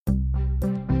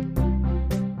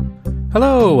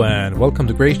Hello and welcome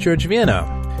to Grace Church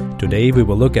Vienna. Today we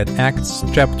will look at Acts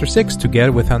chapter 6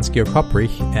 together with Hans-Georg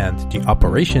Kopprich and the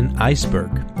Operation Iceberg.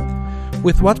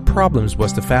 With what problems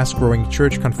was the fast-growing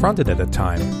church confronted at that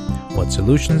time? What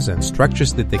solutions and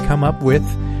structures did they come up with?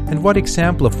 And what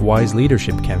example of wise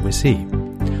leadership can we see?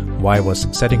 Why was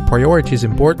setting priorities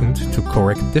important to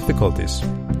correct difficulties?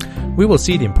 We will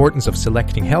see the importance of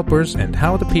selecting helpers and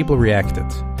how the people reacted.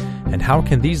 And how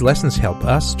can these lessons help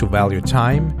us to value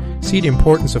time, see the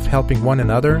importance of helping one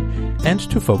another, and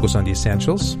to focus on the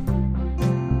essentials?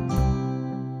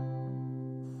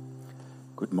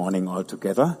 Good morning all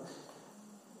together.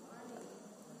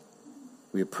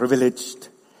 We are privileged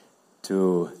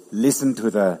to listen to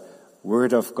the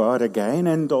Word of God again,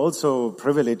 and also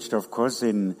privileged, of course,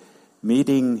 in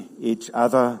meeting each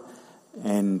other.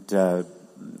 And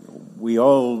we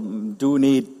all do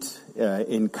need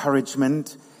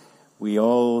encouragement. We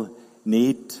all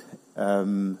need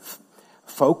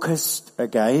focused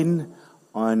again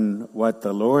on what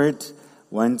the Lord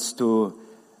wants to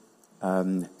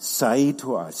say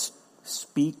to us,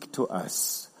 speak to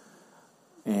us.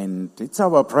 And it's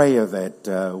our prayer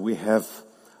that we have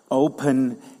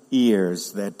open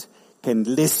ears that can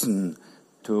listen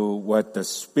to what the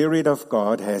Spirit of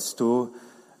God has to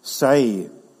say.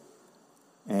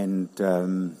 And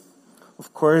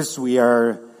of course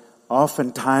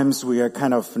oftentimes we are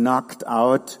kind of knocked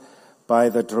out by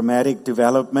the dramatic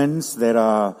developments that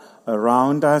are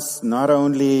around us, not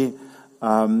only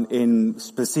in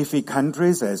specific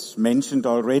countries, as mentioned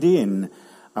already, in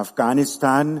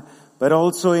Afghanistan, but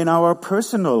also in our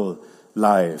personal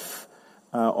life.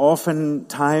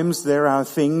 Oftentimes there are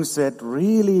things that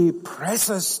really press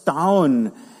us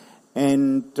down,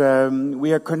 and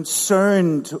we are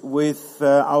concerned with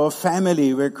our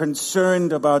family. We're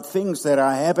concerned about things that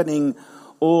are happening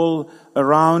all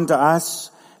around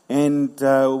us. And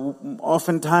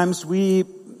oftentimes we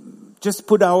just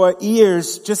put our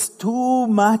ears just too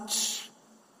much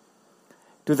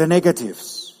to the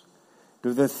negatives,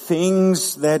 to the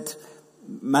things that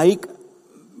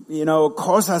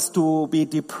cause us to be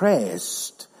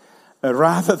depressed,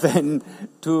 rather than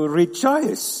to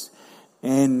rejoice.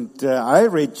 And I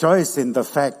rejoice in the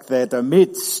fact that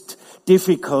amidst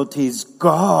difficulties,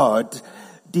 God,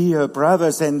 dear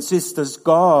brothers and sisters,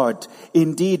 God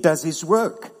indeed does His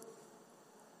work.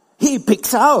 He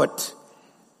picks out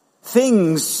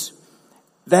things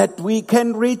that we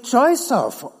can rejoice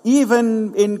of,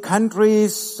 even in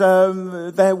countries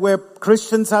where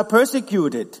Christians are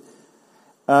persecuted.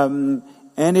 And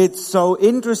it's so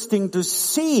interesting to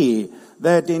see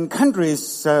that in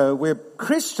countries where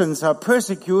Christians are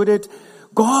persecuted,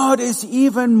 God is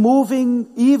even moving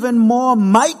even more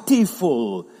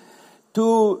mightyful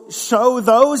to show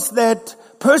those that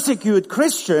persecute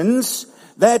Christians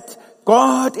that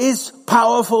God is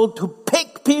powerful to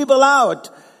pick people out,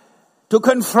 to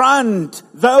confront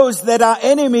those that are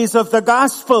enemies of the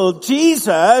gospel.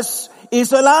 Jesus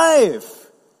is alive.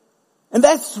 And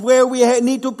that's where we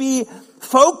need to be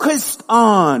focused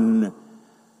on.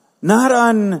 Not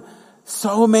on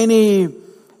so many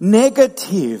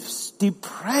negatives,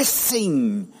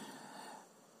 depressing,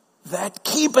 that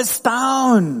keep us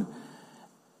down.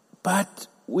 But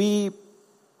we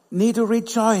need to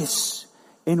rejoice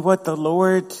in what the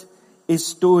Lord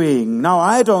is doing. Now,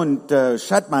 I don't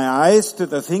shut my eyes to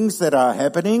the things that are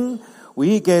happening.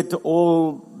 We get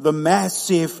all the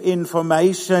massive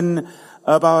information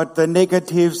about the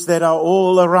negatives that are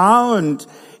all around.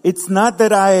 It's not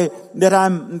that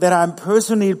I'm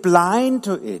personally blind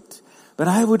to it, but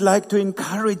I would like to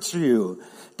encourage you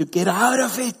to get out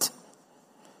of it,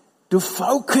 to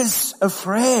focus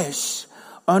afresh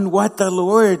on what the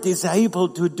Lord is able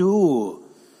to do.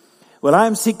 Well,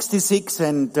 I'm 66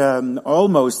 and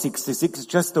almost 66,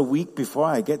 just a week before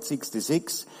I get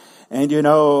 66. And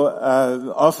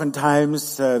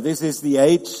oftentimes this is the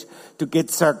age to get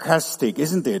sarcastic,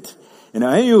 isn't it?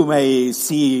 You may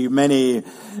see many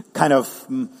kind of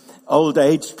old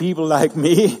age people like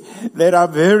me that are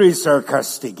very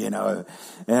sarcastic,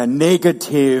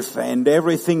 negative, and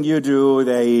everything you do,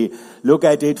 they look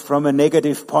at it from a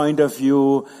negative point of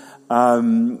view.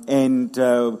 And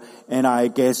I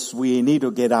guess we need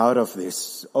to get out of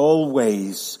this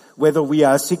always. Whether we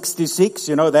are 66,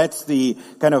 that's the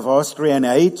kind of Austrian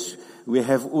age. We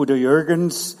have Udo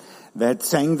Jürgens that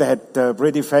sang that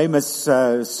pretty famous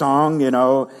song,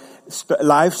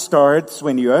 life starts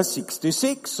when you are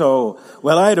 66. So,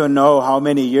 I don't know how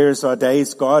many years or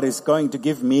days God is going to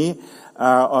give me,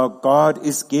 or God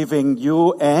is giving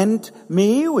you and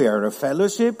me. We are a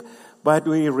fellowship, but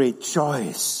we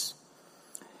rejoice.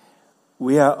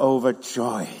 We are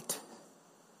overjoyed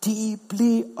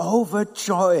deeply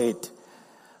overjoyed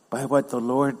by what the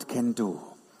Lord can do.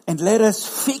 And let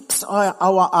us fix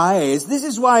our eyes. This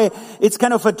is why it's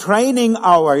kind of a training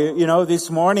hour, this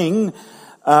morning,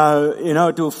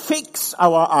 to fix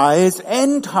our eyes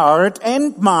and heart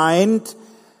and mind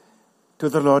to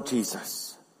the Lord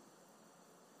Jesus.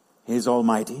 He is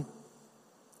almighty.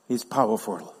 He's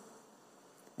powerful.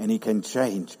 And He can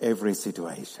change every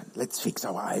situation. Let's fix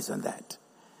our eyes on that.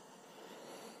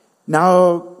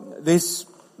 Now, this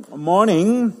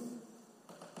morning,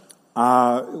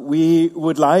 we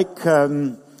would like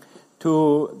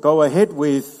to go ahead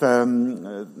with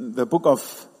the book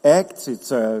of Acts.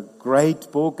 It's a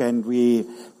great book, and we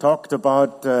talked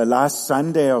about last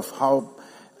Sunday of how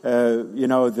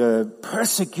the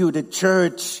persecuted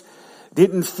church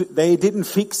didn't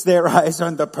fix their eyes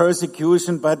on the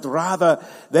persecution, but rather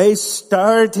they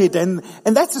started, and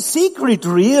that's a secret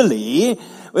really,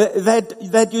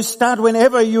 that you start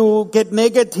whenever you get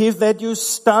negative, that you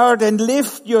start and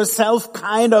lift yourself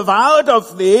kind of out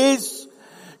of this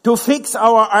to fix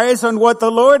our eyes on what the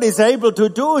Lord is able to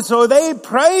do. So they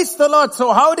praised the Lord.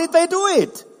 So how did they do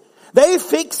it? They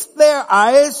fixed their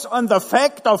eyes on the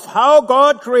fact of how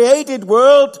God created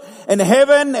world and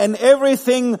heaven and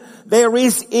everything there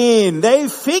is in. They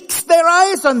fixed their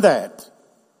eyes on that.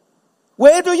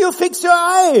 Where do you fix your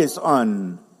eyes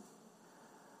on?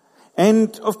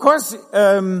 And of course,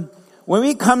 when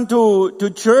we come to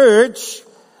church,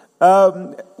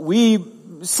 we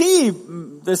see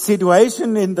the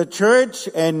situation in the church,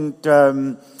 and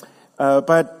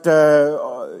but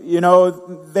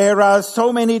there are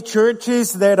so many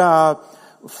churches that are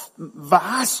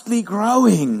vastly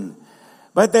growing,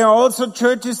 but there are also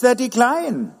churches that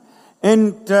decline,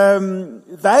 and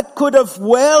that could have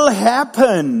well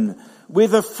happened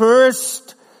with the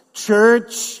first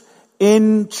church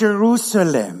in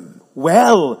Jerusalem.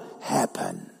 Well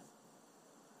happen.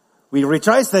 We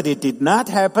rejoice that it did not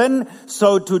happen.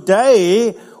 So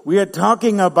today we are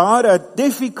talking about a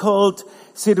difficult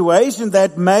situation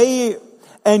that may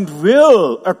and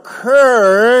will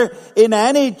occur in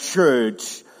any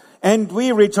church. And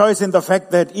we rejoice in the fact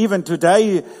that even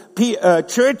today,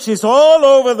 churches all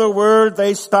over the world,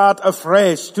 they start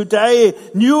afresh. Today,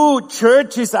 new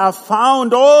churches are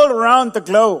found all around the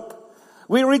globe.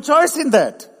 We rejoice in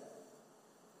that.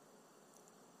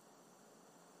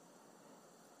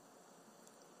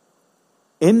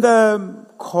 In the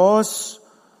course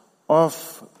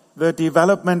of the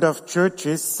development of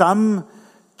churches, some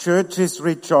churches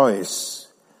rejoice.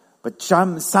 But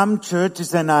some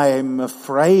churches, and I am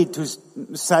afraid to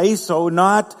say so,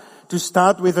 not to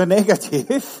start with a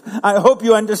negative. I hope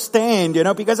you understand,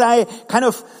 because I kind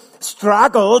of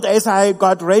struggled as I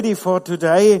got ready for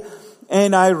today.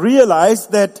 And I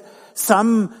realized that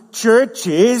some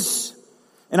churches,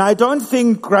 and I don't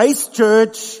think Grace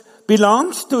Church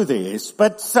belongs to this,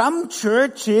 but some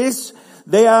churches,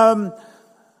 they are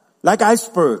like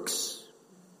icebergs.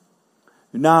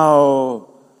 Now,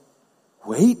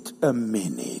 wait a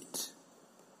minute.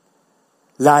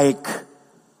 Like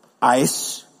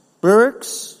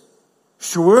icebergs?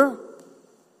 Sure.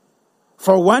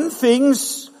 For one thing,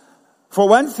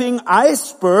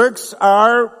 icebergs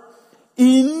are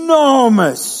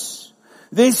enormous.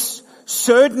 This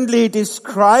certainly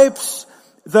describes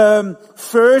the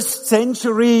first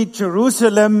century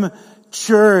Jerusalem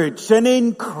church, an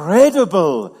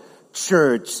incredible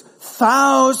church.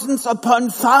 Thousands upon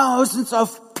thousands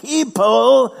of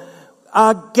people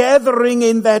are gathering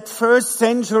in that first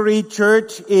century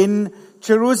church in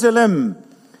Jerusalem.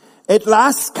 At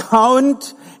last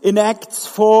count in Acts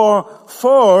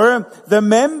 4:4, the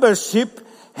membership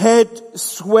had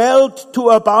swelled to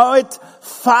about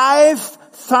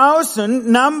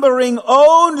 5,000, numbering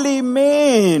only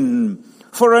men.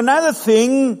 For another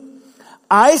thing,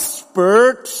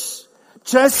 icebergs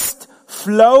just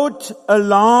float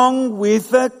along with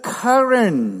the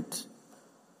current.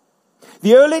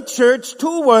 The early church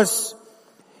too was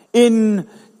in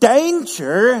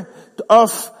danger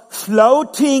of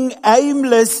floating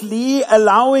aimlessly,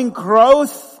 allowing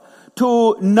growth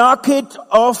to knock it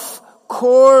off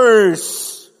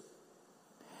course.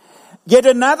 Yet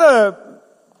another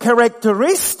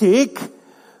characteristic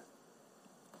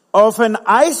of an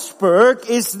iceberg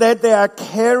is that they are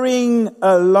carrying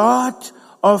a lot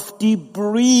of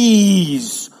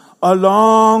debris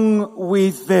along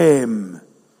with them.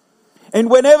 And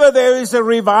whenever there is a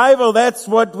revival, that's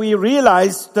what we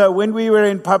realized when we were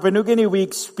in Papua New Guinea. We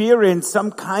experienced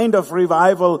some kind of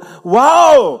revival.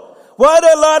 Wow! What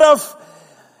a lot of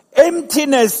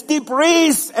emptiness,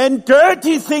 debris, and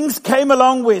dirty things came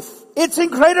along with. It's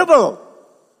incredible.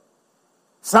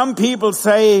 Some people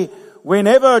say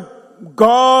whenever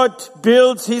God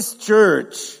builds his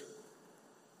church,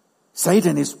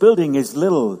 Satan is building his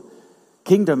little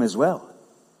kingdom as well,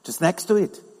 just next to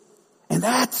it. And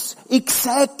that's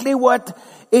exactly what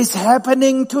is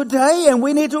happening today. And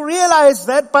we need to realize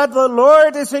that, but the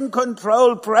Lord is in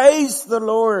control. Praise the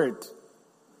Lord.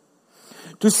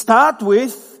 To start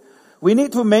with, we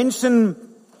need to mention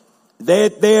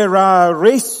that there are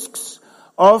risks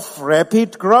of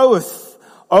rapid growth.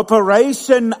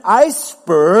 Operation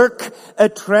Iceberg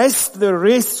addressed the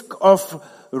risk of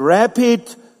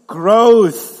rapid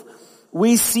growth.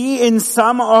 We see in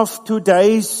some of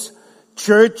today's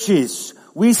churches,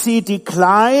 we see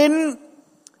decline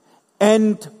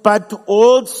but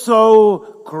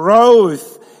also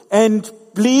growth. And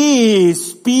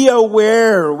please be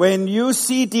aware, when you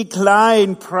see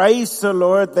decline, praise the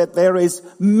Lord that there is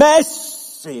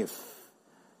massive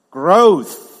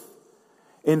growth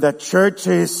in the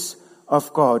churches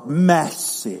of God.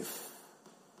 Massive.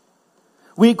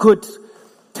 We could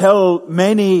tell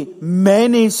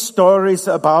many stories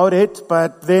about it,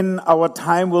 but then our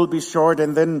time will be short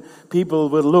and then people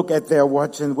will look at their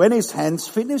watch and when is Hans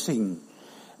finishing?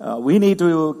 We need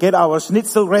to get our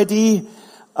schnitzel ready.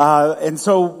 And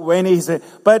so when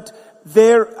but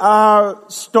there are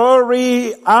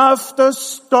story after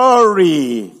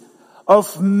story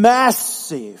of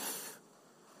massive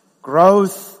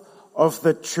growth of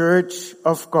the church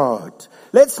of God.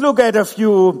 Let's look at a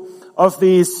few of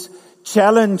these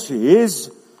challenges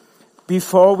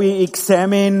before we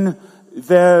examine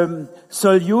the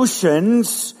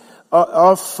solutions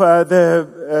of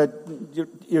the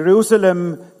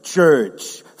Jerusalem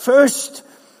church. First,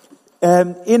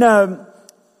 in a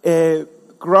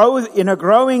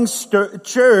growing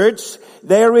church,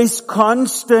 there is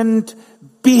constant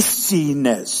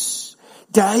busyness,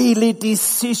 daily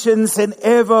decisions and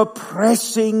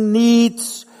ever-pressing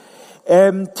needs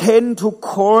tend to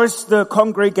cause the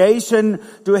congregation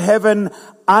to have an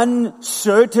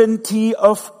uncertainty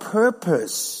of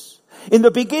purpose. In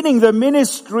the beginning, the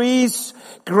ministry's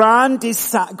grand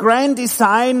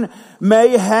design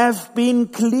may have been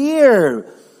clear.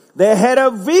 They had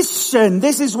a vision.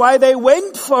 This is why they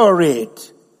went for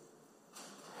it.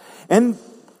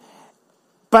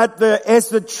 But as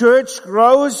the church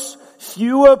grows,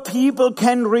 fewer people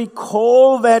can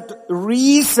recall that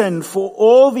reason for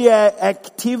all the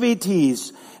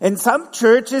activities. And some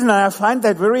churches, and I find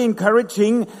that very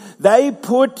encouraging, they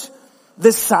put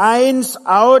the signs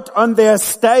out on their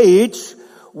stage.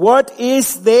 What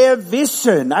is their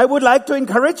vision? I would like to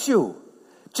encourage you.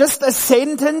 Just a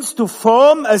sentence to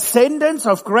form a sentence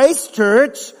of Grace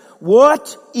Church.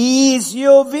 What is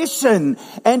your vision?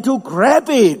 And to grab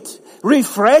it,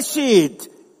 refresh it,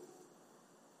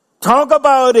 talk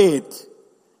about it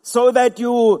so that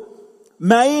you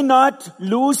may not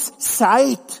lose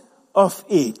sight of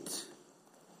it.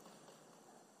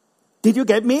 Did you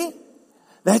get me?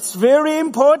 That's very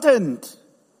important.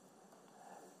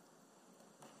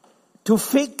 To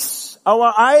fix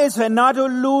our eyes and not to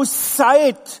lose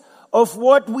sight of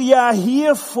what we are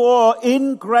here for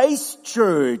in Grace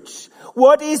Church.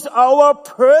 What is our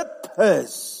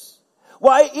purpose?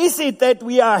 Why is it that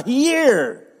we are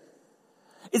here?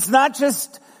 It's not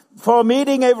just for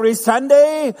meeting every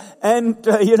Sunday and,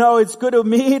 it's good to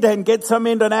meet and get some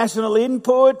international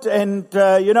input and,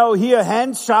 hear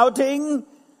hands shouting.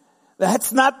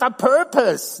 That's not the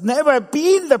purpose. Never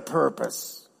been the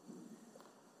purpose.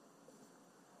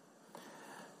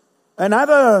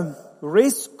 Another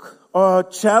risk or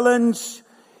challenge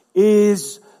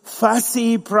is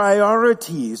fuzzy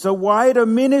priorities. A wider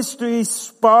ministry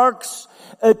sparks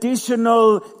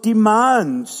additional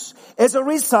demands. As a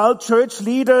result, church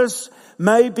leaders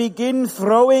may begin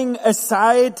throwing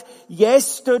aside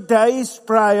yesterday's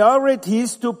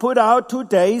priorities to put out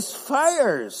today's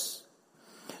fires.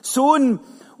 Soon,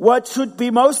 what should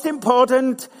be most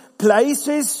important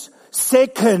places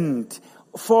second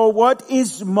for what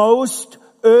is most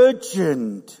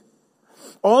urgent.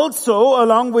 Also,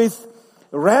 along with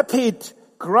rapid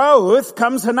growth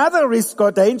comes another risk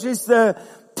or danger, is the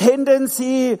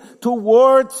tendency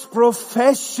towards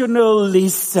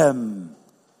professionalism.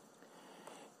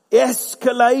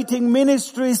 Escalating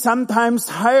ministry sometimes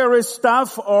hire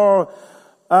staff or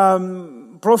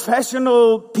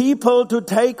professional people to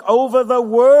take over the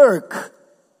work.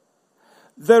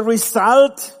 The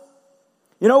result,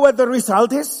 you know what the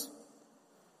result is?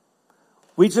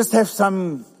 We just have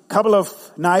some couple of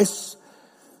nice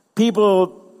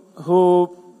people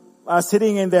who are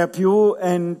sitting in their pew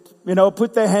and,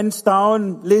 put their hands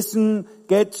down, listen,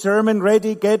 get sermon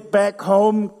ready, get back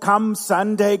home, come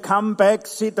Sunday, come back,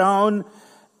 sit down,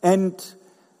 and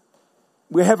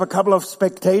we have a couple of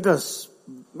spectators.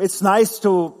 It's nice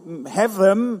to have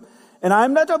them, and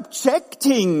I'm not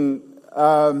objecting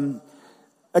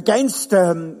against,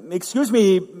 excuse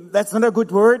me, that's not a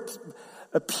good word,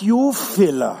 a pew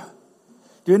filler.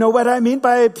 Do you know what I mean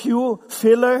by a pew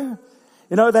filler?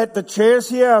 You know that the chairs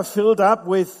here are filled up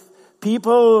with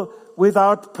people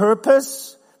without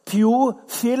purpose? Pew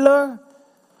filler?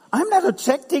 I'm not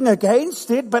objecting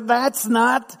against it, but that's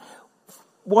not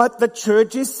what the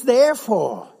church is there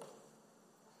for.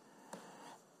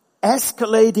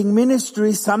 Escalating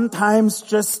ministry sometimes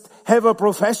just have a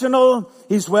professional,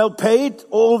 he's well paid.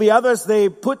 All the others, they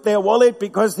put their wallet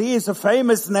because he is a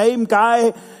famous name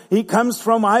guy. He comes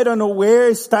from I don't know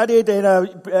where, studied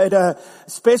at a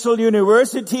special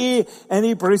university, and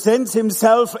he presents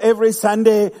himself every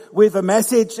Sunday with a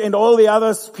message, and all the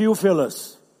others pew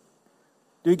fillers.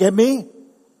 Do you get me?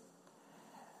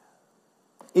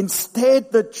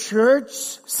 Instead, the church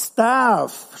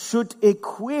staff should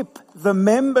equip the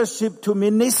membership to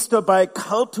minister by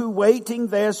cultivating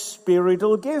their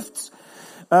spiritual gifts.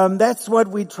 That's what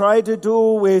we try to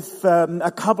do with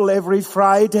a couple every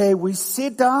Friday. We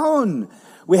sit down.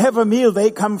 We have a meal.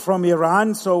 They come from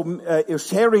Iran, so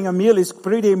sharing a meal is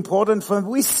pretty important for them.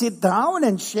 We sit down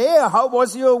and share. How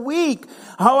was your week?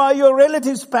 How are your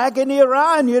relatives back in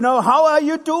Iran? How are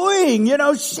you doing?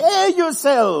 Share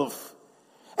yourself.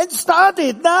 And start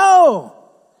it now.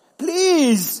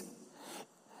 Please.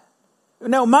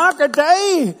 Mark a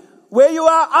day where you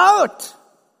are out.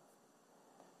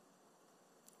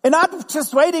 And not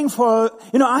just waiting for,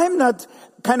 I'm not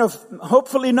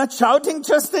hopefully not shouting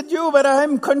just at you, but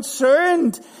I'm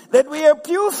concerned that we are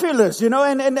pew fillers,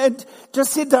 and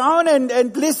just sit down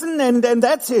and listen and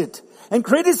that's it. And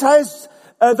criticize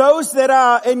those that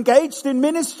are engaged in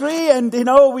ministry, and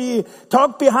we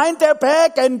talk behind their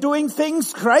back and doing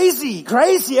things crazy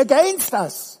against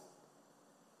us.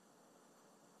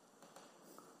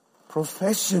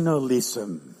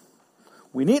 Professionalism.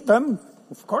 We need them.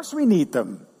 Of course we need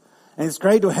them. And it's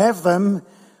great to have them,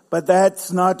 but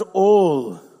that's not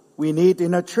all we need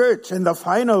in a church. And the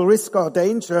final risk or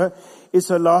danger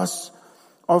is a loss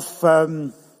of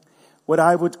what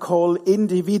I would call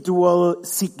individual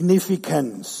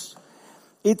significance.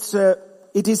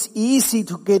 It is easy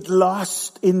to get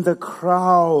lost in the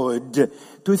crowd,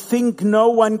 to think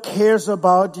no one cares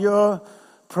about your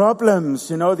problems.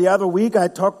 The other week I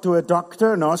talked to a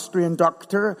doctor, an Austrian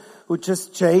doctor, who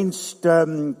just changed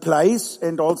place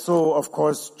and also, of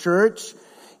course, church.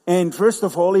 And first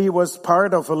of all, he was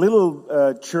part of a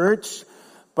little church,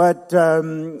 but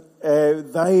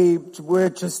they were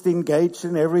just engaged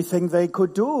in everything they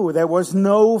could do. There was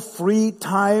no free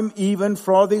time even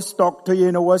for this doctor,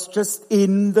 was just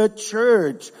in the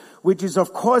church, which is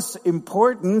of course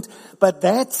important, but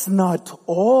that's not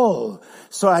all.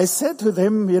 So I said to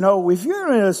them, if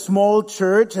you're in a small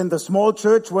church and the small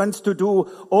church wants to do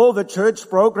all the church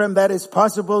program that is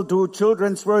possible, do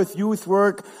children's work, youth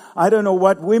work, I don't know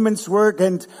what, women's work,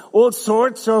 and all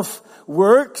sorts of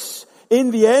works, in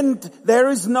the end, there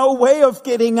is no way of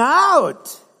getting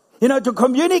out, to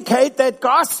communicate that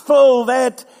gospel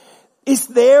that is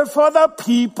there for the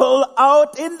people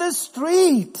out in the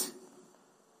street.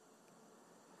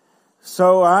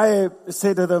 So I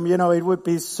said to them, it would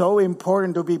be so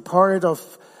important to be part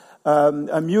of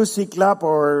a music club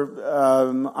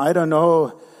or, I don't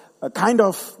know, a kind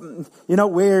of,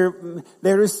 where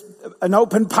there is an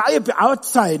open pipe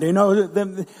outside,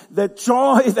 the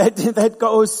joy that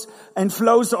goes and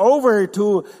flows over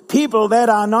to people that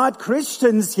are not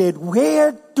Christians yet.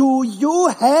 Where do you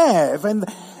have,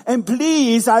 and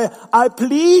please, I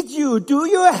plead you, do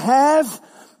you have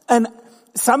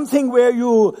something where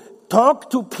you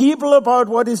talk to people about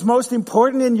what is most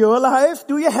important in your life?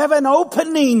 Do you have an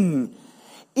opening?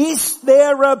 Is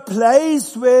there a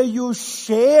place where you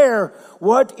share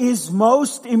what is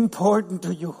most important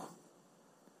to you?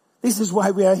 This is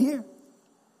why we are here.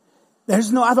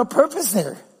 There's no other purpose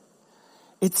there.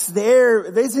 It's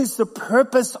there. This is the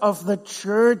purpose of the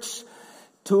church,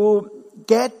 to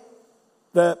get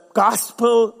the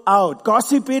gospel out,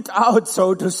 gossip it out,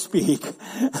 so to speak.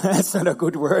 That's not a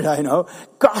good word, I know.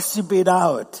 Gossip it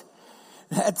out.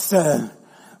 That's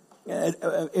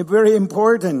very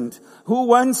important. Who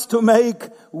wants to make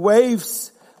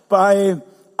waves by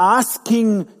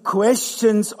asking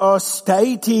questions or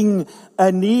stating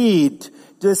a need?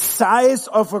 The size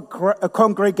of a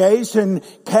congregation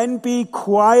can be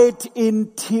quite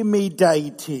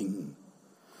intimidating.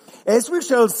 As we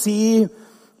shall see,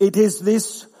 it is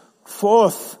this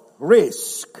fourth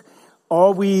risk,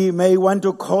 or we may want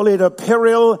to call it a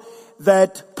peril,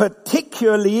 that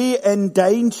particularly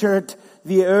endangered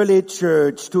the early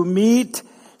church. To meet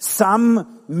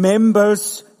some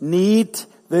members' need,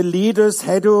 the leaders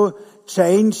had to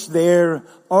change their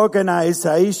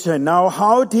organization. Now,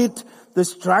 how did the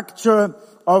structure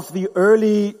of the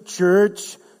early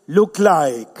church look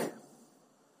like?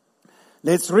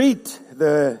 Let's read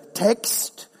the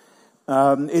text.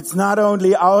 It's not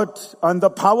only out on the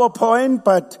PowerPoint,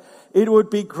 but it would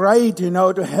be great,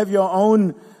 to have your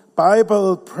own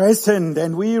Bible present.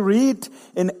 And we read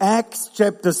in Acts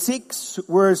chapter 6,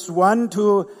 verse 1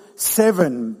 to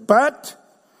 7. But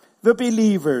the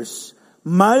believers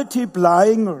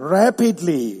multiplying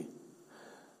rapidly,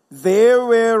 there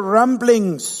were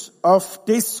rumblings of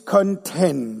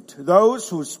discontent. Those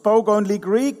who spoke only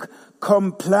Greek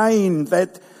complained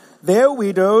that their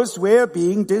widows were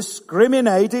being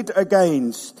discriminated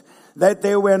against, that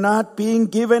they were not being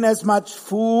given as much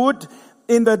food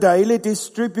in the daily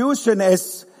distribution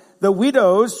as the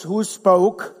widows who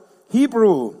spoke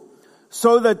Hebrew.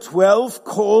 So the 12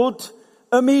 called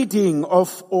a meeting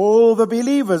of all the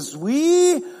believers.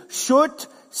 We should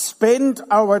spend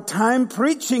our time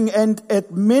preaching and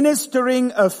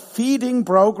administering a feeding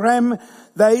program.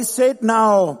 They said,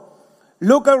 now,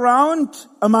 look around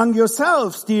among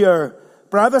yourselves, dear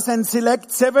brothers, and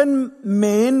select 7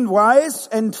 men, wise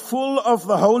and full of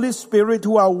the Holy Spirit,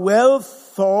 who are well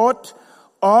thought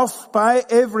of by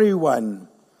everyone.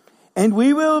 And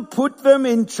we will put them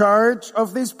in charge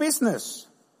of this business.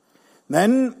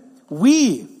 Then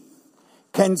we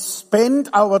can spend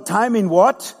our time in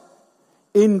what?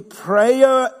 In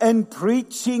prayer and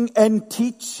preaching and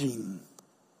teaching.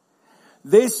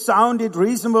 This sounded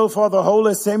reasonable for the whole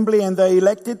assembly, and they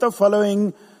elected the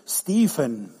following: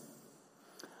 Stephen,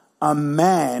 a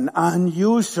man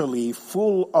unusually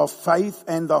full of faith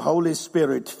and the Holy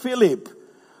Spirit; Philip,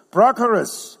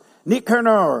 Prochorus,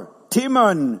 Nicanor,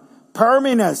 Timon,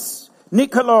 Parmenas,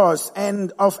 Nicholas,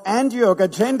 and of Antioch, a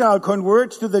Gentile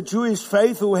convert to the Jewish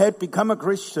faith who had become a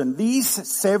Christian. These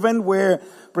 7 were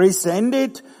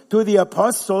presented to the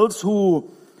apostles, who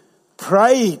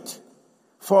prayed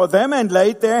for them and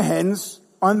laid their hands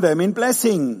on them in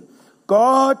blessing.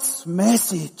 God's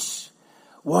message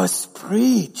was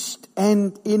preached,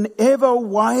 and in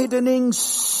ever-widening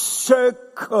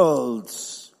circles,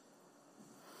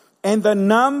 and the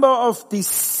number of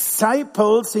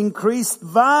disciples increased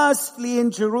vastly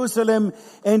in Jerusalem,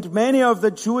 and many of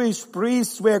the Jewish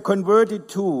priests were converted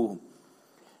too.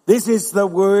 This is the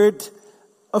word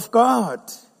of God.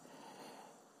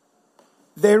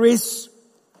 There is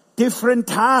different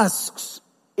tasks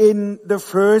in the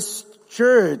first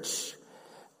church.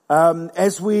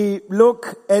 As we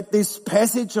look at this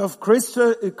passage of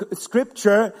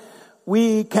Scripture,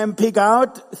 we can pick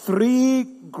out 3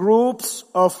 groups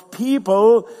of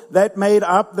people that made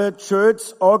up the church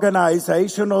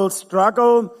organizational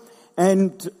struggle.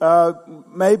 And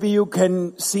maybe you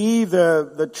can see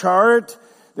the chart.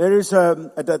 There is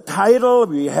the title.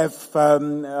 We have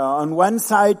on one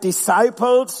side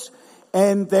disciples,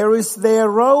 and there is their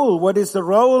role. What is the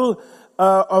role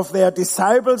of their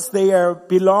disciples? They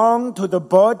belong to the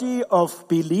body of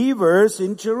believers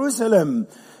in Jerusalem.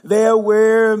 There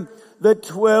were the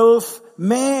 12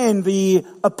 men, the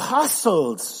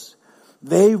apostles.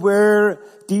 They were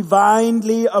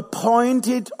divinely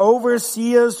appointed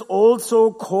overseers,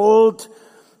 also called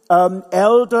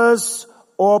elders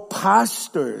or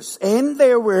pastors. And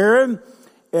there were,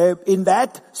 in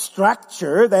that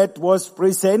structure that was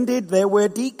presented, there were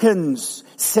deacons.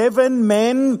 7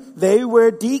 men, they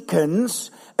were deacons,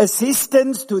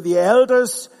 assistants to the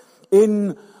elders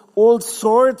in all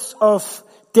sorts of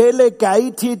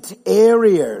delegated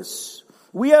areas.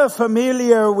 We are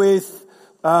familiar with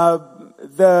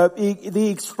the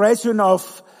expression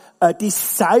of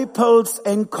disciples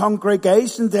and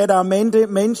congregations that are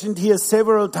mentioned here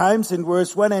several times in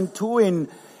verse 1 and 2,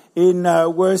 in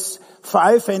verse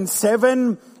 5 and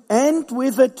 7. And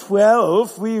with the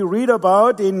 12 we read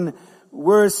about in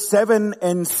verse 7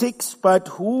 and 6, but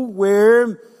who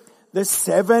were the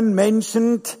 7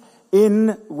 mentioned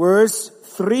in verse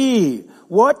 3?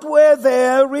 What were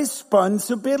their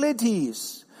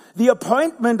responsibilities? The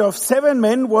appointment of 7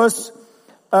 men was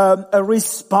a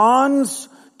response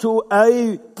to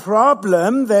a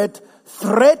problem that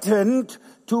threatened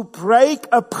to break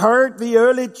apart the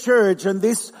early church. And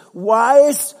this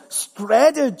wise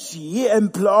strategy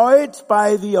employed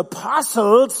by the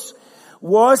apostles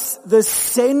was the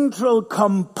central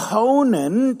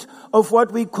component of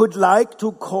what we could like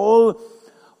to call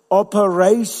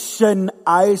Operation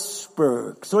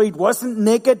Iceberg. So it wasn't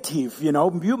negative,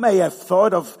 You may have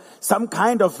thought of some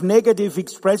kind of negative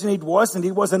expression. It wasn't.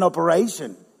 It was an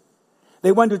operation.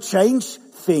 They want to change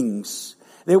things.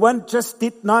 They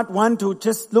did not want to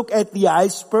just look at the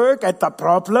iceberg, at the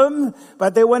problem,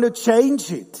 but they want to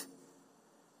change it.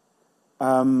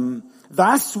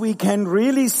 Thus we can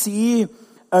really see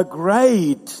a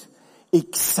great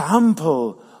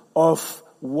example of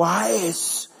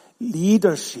wise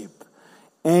leadership.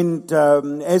 And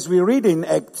as we read in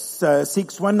Acts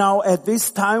 6:1, now at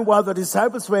this time, while the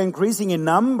disciples were increasing in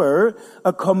number,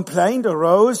 a complaint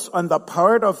arose on the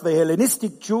part of the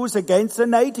Hellenistic Jews against the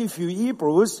native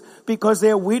Hebrews because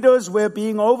their widows were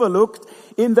being overlooked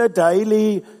in the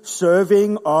daily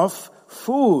serving of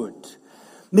food.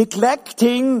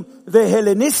 Neglecting the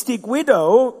Hellenistic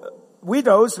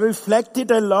widows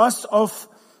reflected a loss of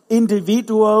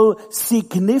individual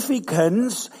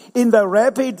significance in the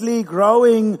rapidly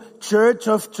growing Church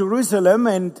of Jerusalem,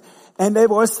 and there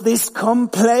was this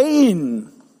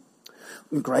complaint.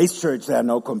 In Grace Church there are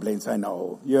no complaints, I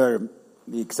know. You're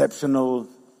the exceptional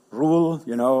rule,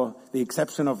 the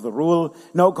exception of the rule.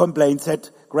 No complaints at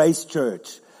Grace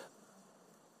Church.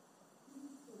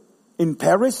 In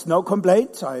Paris, no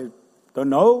complaints, I don't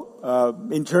know.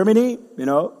 In Germany,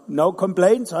 no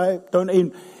complaints, I don't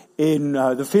know. In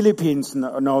the Philippines,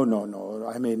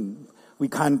 no. I mean, we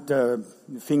can't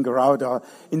figure out.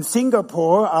 In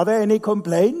Singapore, are there any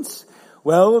complaints?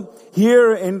 Well,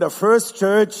 here in the first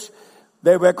church,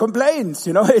 there were complaints.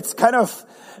 It's kind of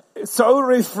so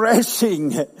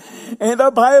refreshing. And the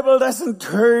Bible doesn't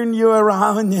turn you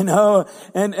around,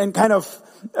 and kind of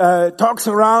talks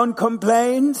around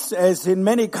complaints, as in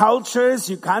many cultures.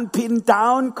 You can't pin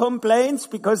down complaints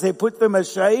because they put them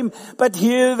ashame. But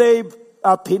here they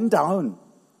are pinned down.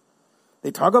 They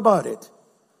talk about it.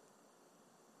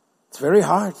 It's very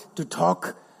hard to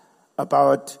talk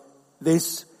about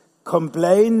this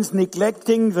complaints,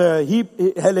 neglecting the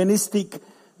Hellenistic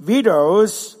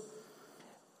widows,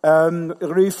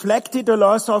 reflected a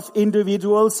loss of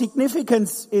individual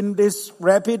significance in this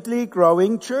rapidly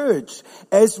growing church.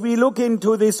 As we look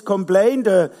into this complaint,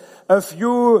 a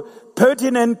few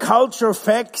pertinent culture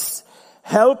facts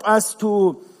help us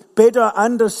to better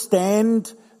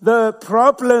understand the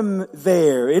problem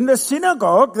there. In the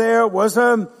synagogue, there was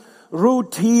a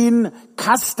routine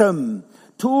custom.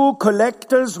 2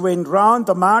 collectors went round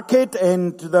the market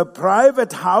and the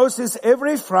private houses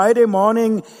every Friday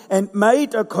morning and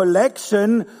made a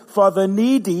collection for the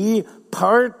needy,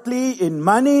 partly in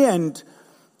money and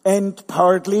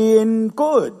partly in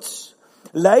goods.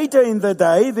 Later in the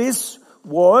day, this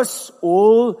was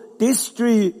all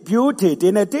distributed.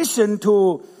 In addition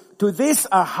to this,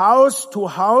 a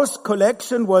house-to-house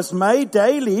collection was made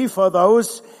daily for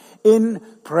those in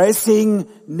pressing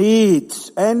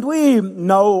needs. And we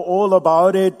know all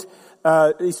about it,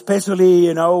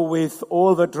 especially, with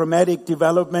all the dramatic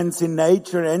developments in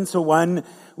nature and so on.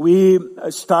 We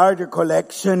start a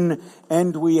collection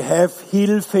and we have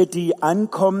Hilfe, die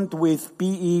ankommt with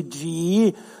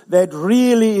BEG that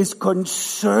really is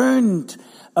concerned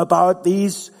about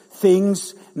these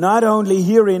things, not only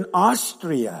here in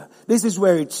Austria. This is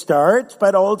where it starts,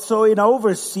 but also in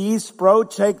overseas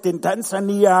project in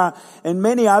Tanzania and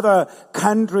many other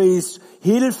countries.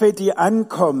 Hilfe, die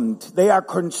ankommt. They are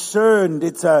concerned.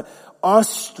 It's a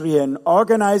Austrian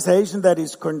organization that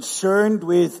is concerned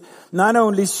with not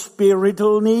only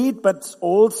spiritual need, but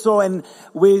also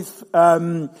with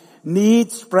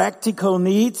needs, practical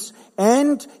needs.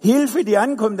 And Hilfe, die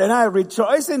ankommt. And I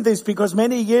rejoice in this because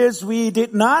many years we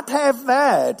did not have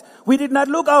that. We did not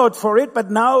look out for it,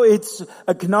 but now it's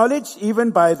acknowledged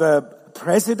even by the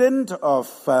president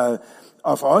of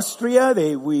Austria.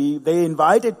 They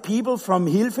invited people from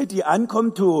Hilfe, die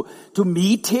ankommt to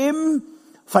meet him,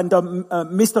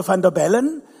 Mr. van der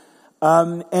Bellen.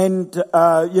 And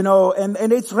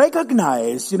it's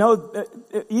recognized,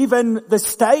 even the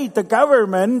state, the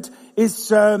government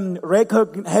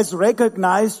has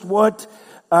recognized what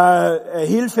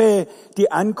Hilfe, die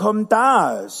ankommt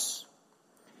does.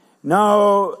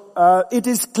 Now, it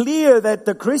is clear that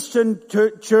the Christian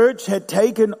church had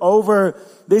taken over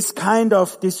this kind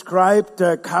of described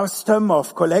custom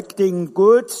of collecting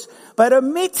goods, but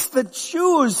amidst the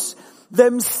Jews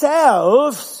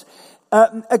themselves,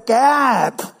 a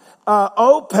gap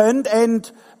opened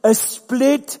and a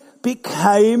split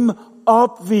became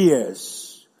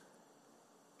obvious.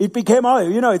 It became,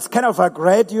 it's kind of a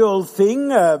gradual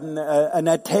thing, an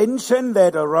attention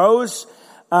that arose.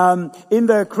 In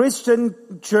the Christian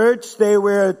church, there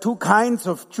were 2 kinds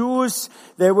of Jews.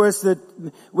 There was the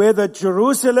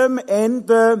Jerusalem and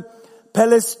the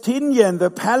Palestinian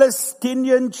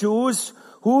Jews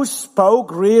who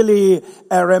spoke really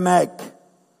Aramaic.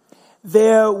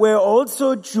 There were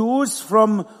also Jews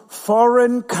from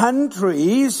foreign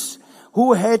countries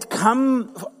who had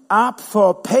come up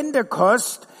for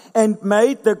Pentecost and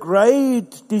made the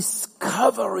great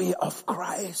discovery of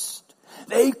Christ.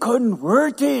 They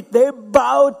converted, they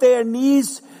bowed their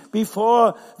knees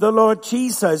before the Lord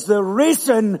Jesus, the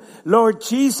risen Lord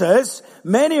Jesus.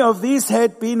 Many of these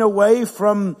had been away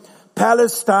from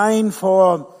Palestine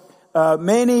for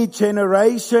many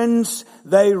generations.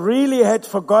 They really had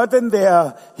forgotten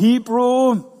their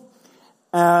Hebrew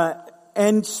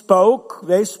and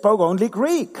they spoke only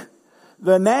Greek.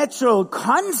 The natural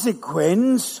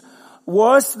consequence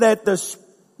was that the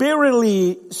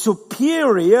spiritually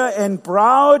superior and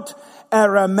proud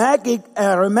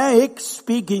Aramaic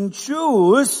speaking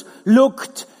Jews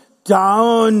looked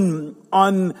down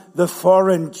on the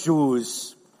foreign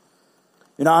Jews.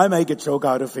 You know, I make a joke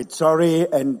out of it, sorry,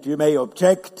 and you may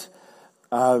object.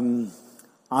 I'm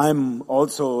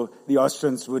also, the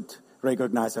Austrians would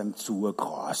recognize I'm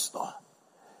Zugeroster.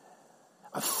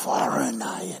 A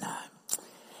foreigner, you know.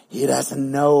 He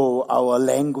doesn't know our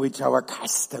language, our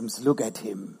customs. Look at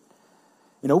him.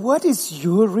 You know, what is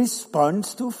your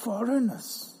response to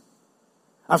foreigners?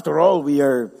 After all, we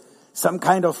are some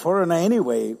kind of foreigner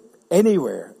anyway,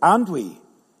 anywhere, aren't we?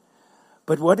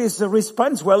 But what is the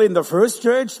response? Well, in the first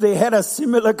church, they had a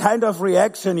similar kind of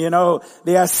reaction, you know.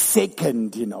 They are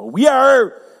second, you know. We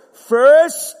are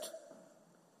first,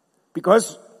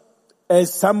 because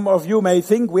as some of you may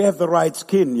think, we have the right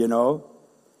skin, you know.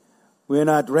 We're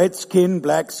not red skin,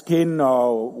 black skin,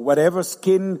 or whatever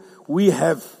skin. We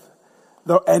have,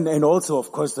 and also,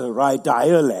 of course, the right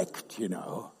dialect, you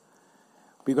know.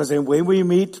 Because when we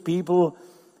meet people,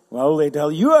 well, they tell,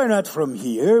 you are not from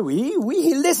here. We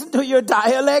listen to your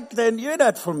dialect and you're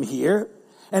not from here.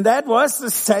 And that was the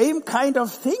same kind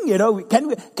of thing, you know.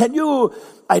 Can you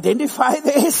identify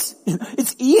this?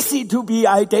 It's easy to be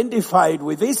identified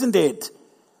with, isn't it?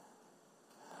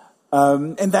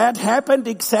 And that happened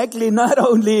exactly not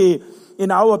only in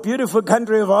our beautiful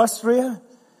country of Austria,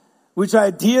 which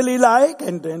I dearly like,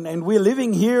 and we're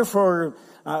living here for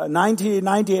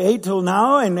 1998 till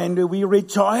now, and we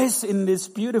rejoice in this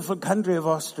beautiful country of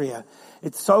Austria.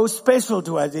 It's so special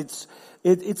to us.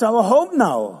 It's our home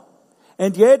now.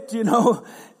 And yet, you know,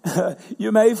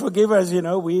 you may forgive us, you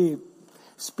know, we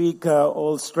speak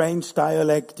all strange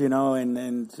dialect, you know,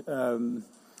 and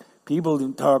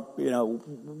people talk, you know,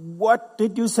 what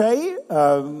did you say?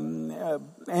 And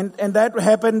that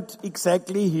happened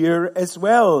exactly here as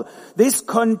well. This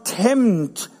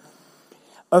contempt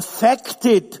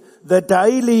affected the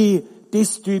daily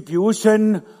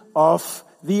distribution of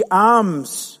the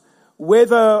alms.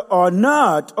 Whether or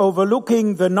not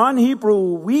overlooking the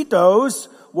non-Hebrew widows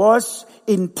was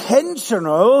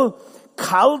intentional,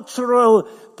 cultural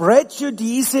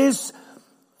prejudices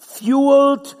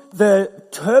fueled the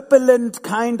turbulent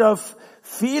kind of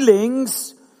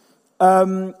feelings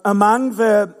among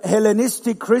the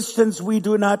Hellenistic Christians, we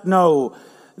do not know.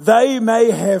 They may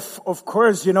have, of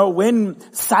course, you know, when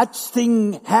such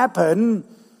things happen,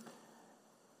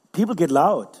 people get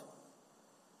loud.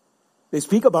 They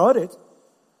speak about it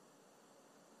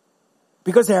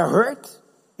because they are hurt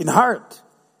in heart.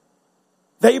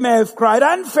 They may have cried,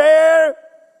 unfair.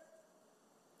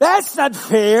 That's not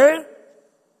fair.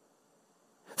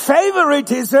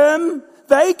 Favoritism,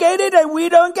 they get it and we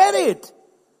don't get it.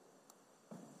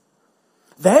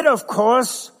 That, of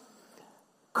course,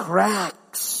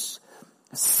 cracks,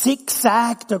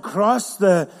 zigzagged across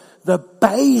the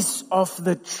base of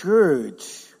the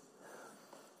church.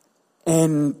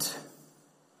 And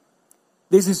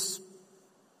this is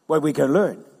what we can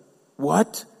learn.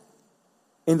 What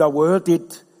in the world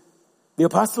did the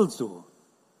apostles do?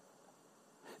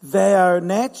 Their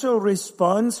natural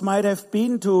response might have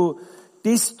been to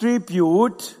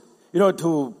distribute, you know,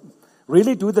 to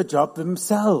really do the job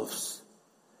themselves.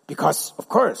 Because, of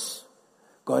course,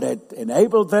 God had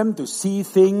enabled them to see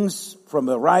things from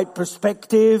the right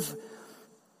perspective.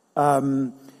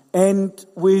 And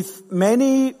with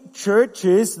many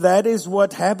churches, that is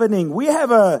what's happening. We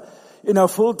have a, you know,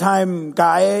 full-time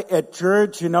guy at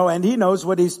church, you know, and he knows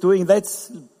what he's doing.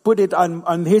 Let's put it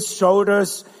on his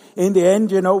shoulders. In the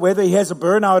end, you know, whether he has a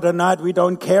burnout or not, we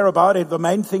don't care about it. The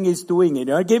main thing is doing it.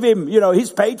 You know, give him, you know,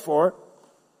 he's paid for.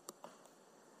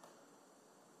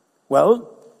 Well,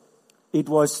 it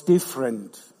was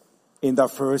different in the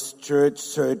first church,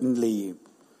 certainly.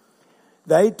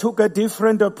 They took a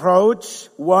different approach,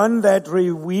 one that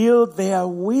revealed their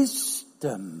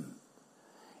wisdom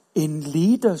in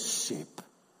leadership.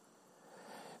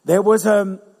 There was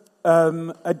a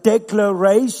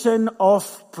declaration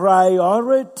of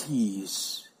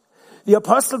priorities. The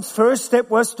apostles' first step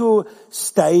was to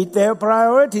state their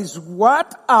priorities.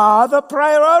 What are the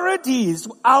priorities?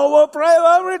 Our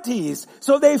priorities.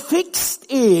 So they fixed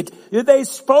it. They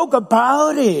spoke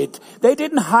about it. They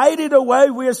didn't hide it away.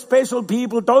 We're special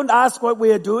people. Don't ask what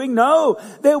we are doing. No,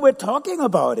 they were talking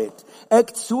about it.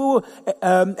 Acts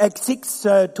 6,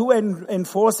 2 and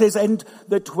 4 says, and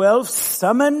the 12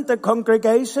 summoned the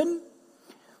congregation.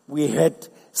 We had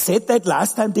said that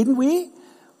last time, didn't we?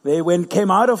 They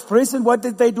came out of prison, what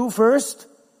did they do first?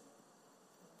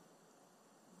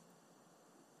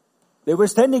 They were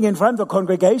standing in front of the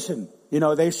congregation.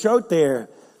 They showed they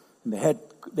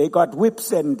got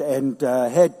whips and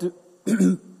had,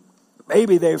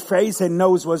 maybe their face and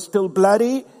nose was still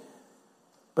bloody.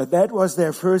 But that was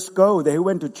their first go. They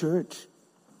went to church.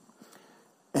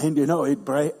 And it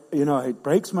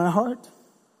breaks my heart.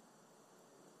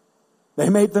 They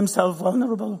made themselves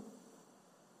vulnerable.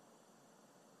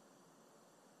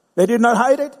 They did not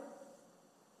hide it.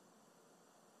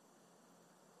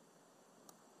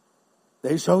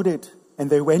 They showed it, and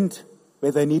they went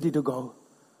where they needed to go,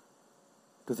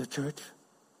 to the church.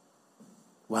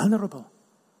 Vulnerable.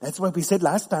 That's what we said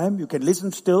last time. You can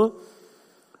listen still.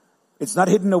 It's not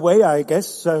hidden away, I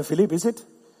guess, Philip, is it?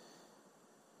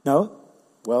 No?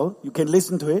 Well, you can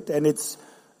listen to it, and it's,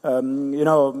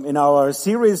 in our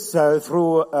series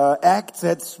through Acts,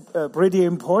 that's pretty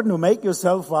important to make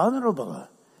yourself vulnerable.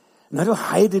 Not to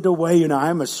hide it away,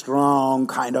 I'm a strong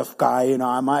kind of guy,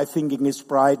 my thinking is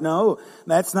bright. No,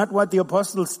 that's not what the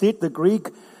apostles did. The Greek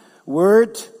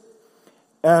word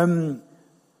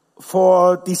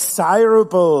for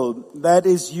desirable that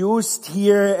is used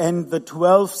here, and the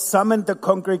 12 summoned the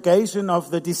congregation of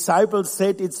the disciples,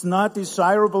 said it's not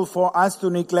desirable for us to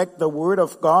neglect the word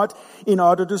of God in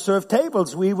order to serve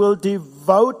tables. We will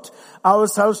devote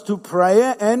ourselves to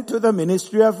prayer and to the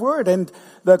ministry of word. And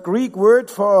the Greek word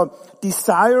for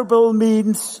desirable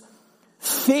means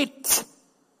fit,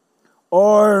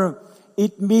 or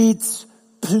it means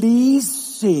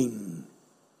pleasing.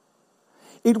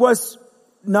 It was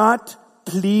not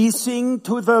pleasing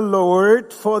to the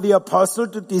Lord for the apostle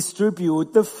to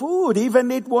distribute the food.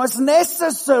 Even it was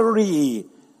necessary.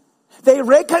 They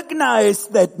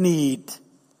recognized that need.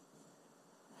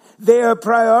 Their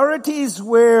priorities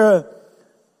were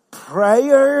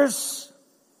prayers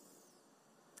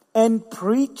and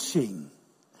preaching.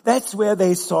 That's where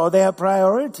they saw their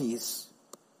priorities.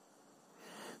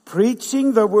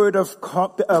 Preaching the word of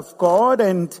God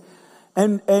and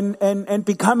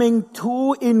becoming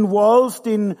too involved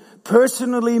in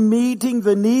personally meeting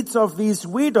the needs of these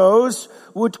widows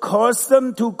would cause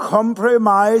them to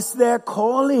compromise their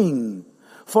calling.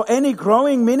 For any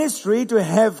growing ministry to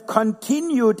have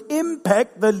continued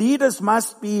impact, the leaders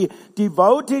must be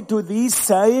devoted to these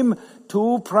same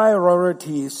two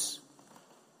priorities.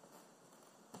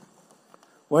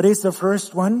 What is the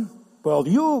first one?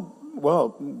 Your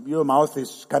mouth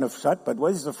is kind of shut, but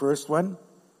what is the first one?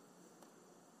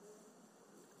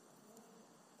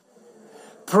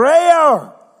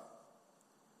 Prayer.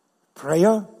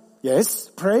 Prayer? Yes,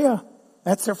 prayer.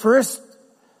 That's the first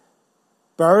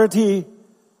priority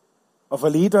of a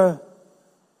leader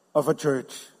of a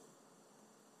church.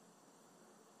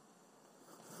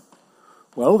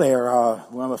 Well,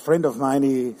 a friend of mine,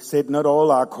 he said not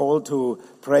all are called to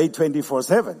pray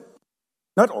 24/7.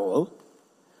 Not all.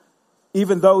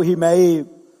 Even though he may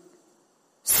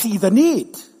see the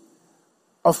need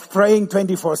of praying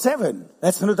 24/7.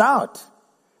 That's no doubt.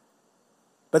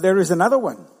 But there is another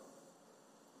one.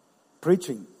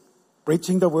 Preaching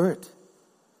the word.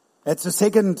 That's the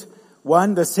second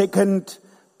one, the second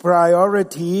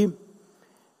priority.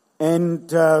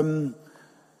 And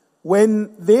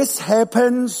when this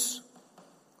happens,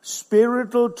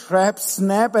 spiritual traps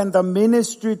snap and the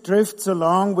ministry drifts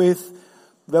along with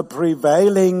the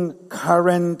prevailing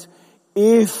current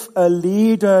if a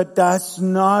leader does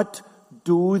not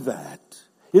do that.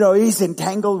 He's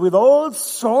entangled with all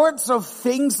sorts of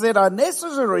things that are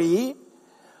necessary.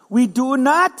 We do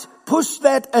not push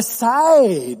that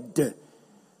aside.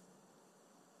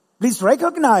 Please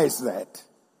recognize that.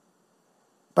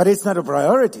 But it's not a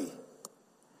priority.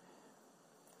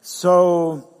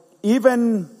 So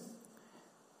even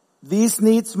these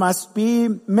needs must be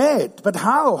met. But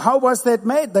how? How was that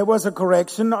met? There was a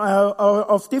correction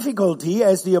of difficulty.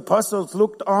 As the apostles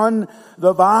looked on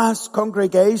the vast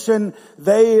congregation,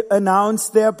 they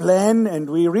announced their plan. And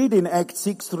we read in Acts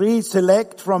 6:3,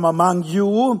 select from among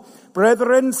you,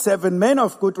 brethren, 7 men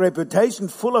of good reputation,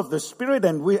 full of the Spirit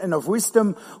and of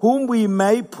wisdom, whom we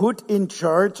may put in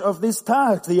charge of this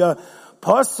task. The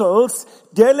apostles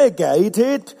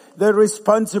delegated the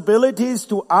responsibilities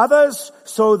to others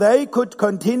so they could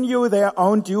continue their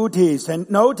own duties. And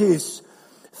notice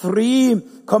 3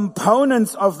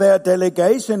 components of their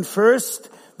delegation. First,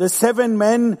 the 7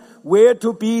 men were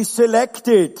to be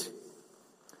selected.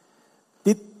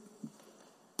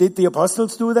 Did the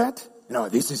apostles do that? No,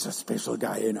 this is a special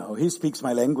guy, He speaks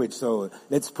my language, so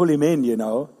let's pull him in,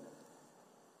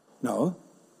 No.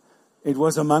 It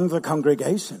was among the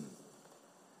congregation.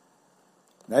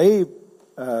 They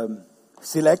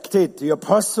selected. The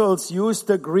apostles used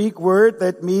the Greek word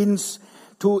that means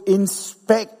to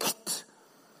inspect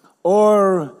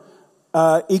or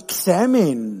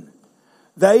examine.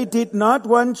 They did not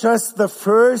want just the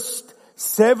first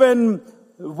 7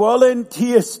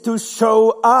 volunteers to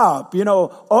show up.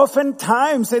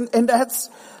 Oftentimes, and that's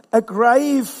a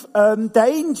grave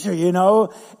danger,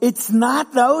 It's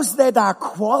not those that are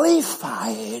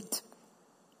qualified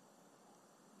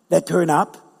that turn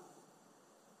up.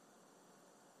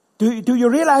 Do you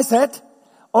realize that?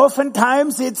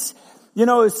 Oftentimes it's,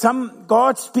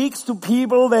 God speaks to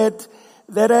people that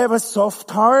have a soft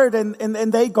heart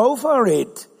and they go for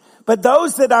it. But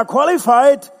those that are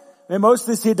qualified, they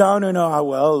mostly sit down and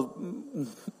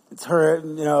it's her,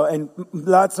 and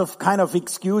lots of kind of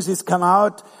excuses come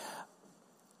out.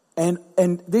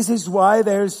 And this is why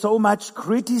there is so much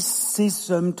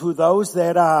criticism to those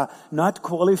that are not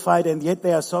qualified and yet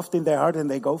they are soft in their heart and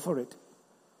they go for it.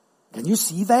 Can you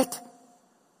see that?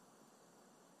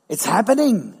 It's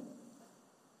happening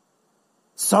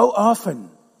so often.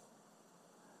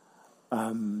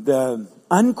 The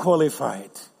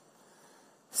unqualified,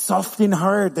 soft in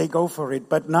heart, they go for it,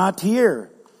 but not here.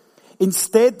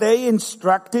 Instead, they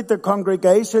instructed the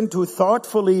congregation to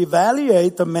thoughtfully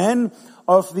evaluate the men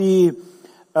of the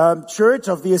church,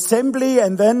 of the assembly,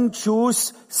 and then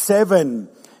choose 7.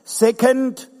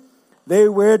 Second, they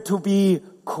were to be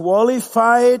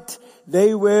qualified.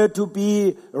 They were to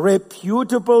be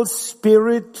reputable,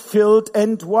 spirit-filled,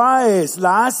 and wise.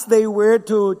 Last, they were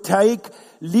to take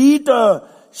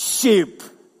leadership,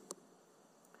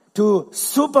 to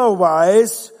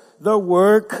supervise the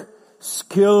work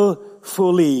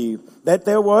skillfully. That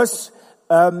there was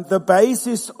the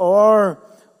basis, or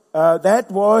that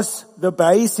was the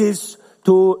basis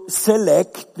to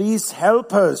select these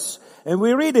helpers. And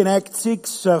we read in Acts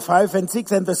 6, 5 and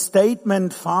 6, and the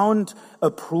statement found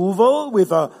approval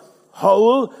with a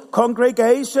whole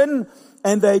congregation,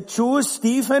 and they choose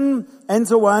Stephen and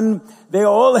so on. They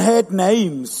all had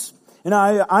names.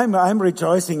 I'm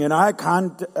rejoicing, I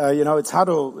can't, it's hard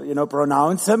to,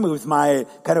 pronounce them with my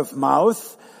kind of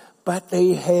mouth, but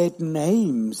they had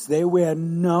names. They were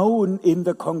known in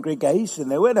the congregation.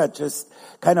 They were not just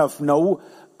kind of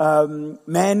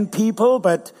man people,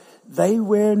 but they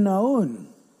were known.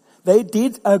 They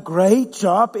did a great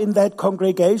job in that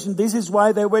congregation. This is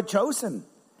why they were chosen.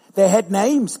 They had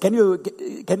names. Do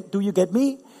you get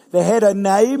me? They had a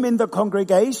name in the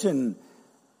congregation.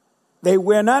 They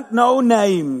were not no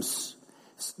names.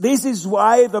 This is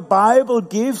why the Bible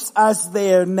gives us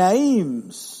their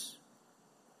names.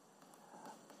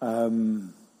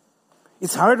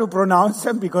 It's hard to pronounce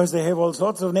them because they have all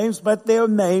sorts of names, but their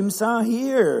names are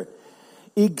here.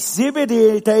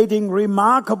 Exhibiting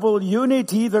remarkable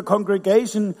unity, the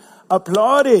congregation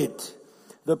applauded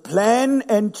the plan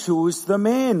and chose the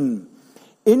men.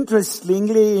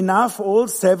 Interestingly enough, all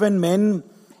 7 men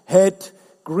had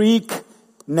Greek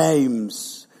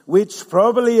names, which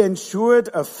probably ensured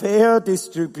a fair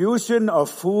distribution of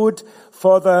food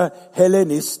for the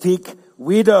Hellenistic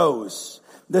widows.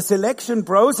 The selection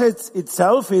process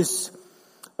itself is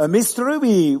a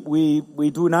mystery. We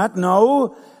do not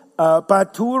know,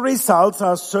 but 2 results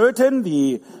are certain.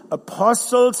 The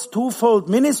apostles' twofold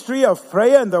ministry of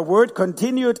prayer and the word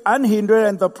continued unhindered,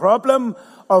 and the problem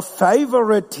of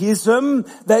favoritism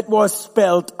that was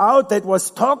spelled out, that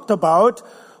was talked about,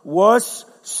 was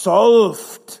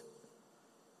solved.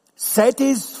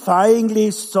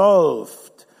 Satisfyingly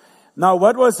solved. Now,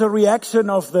 what was the reaction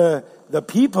of the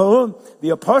people? The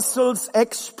apostles'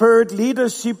 expert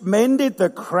leadership mended the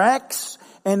cracks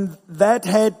and that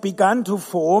had begun to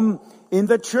form in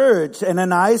the church. And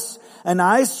an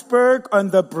iceberg on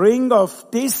the brink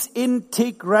of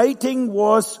disintegrating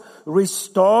was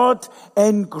restored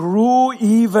and grew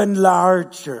even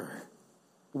larger.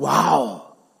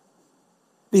 Wow.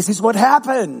 This is what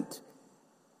happened.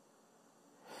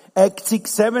 Acts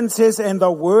 6:7 says, and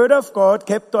the word of God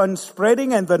kept on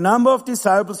spreading, and the number of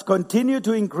disciples continued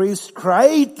to increase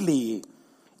greatly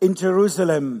in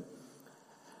Jerusalem.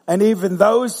 And even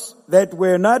those that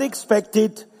were not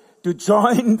expected to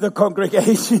join the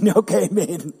congregation came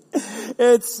in.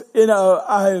 It's,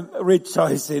 I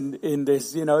rejoice in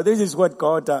this. This is what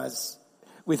God does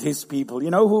with his people.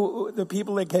 Who the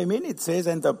people that came in, it says,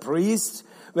 and the priests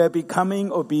were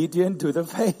becoming obedient to the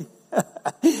faith.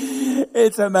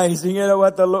 It's amazing,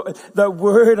 what the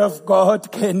word of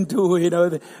God can do.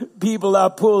 The people are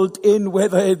pulled in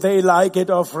whether they like it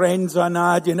or friends or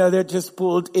not. They're just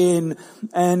pulled in,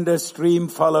 and the stream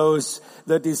follows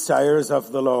the desires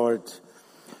of the Lord.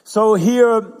 So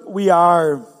here we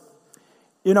are.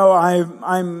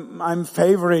 I'm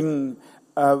favoring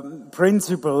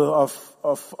principle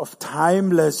of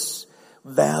timeless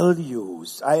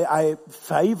values. I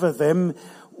favor them.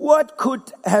 What could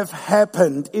have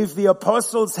happened if the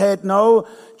apostles had now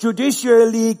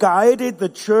judicially guided the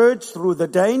church through the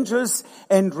dangerous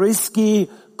and risky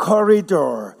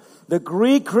corridor? The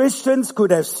Greek Christians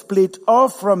could have split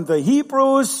off from the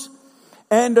Hebrews,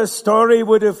 and the story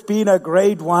would have been a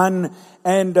great one,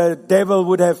 and the devil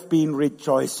would have been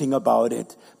rejoicing about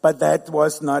it. But that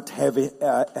was not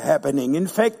happening. In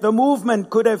fact, the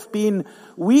movement could have been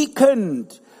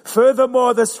weakened.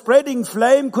 Furthermore, the spreading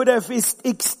flame could have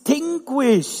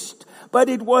extinguished, but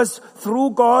it was through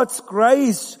God's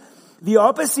grace. The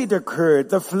opposite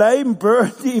occurred. The flame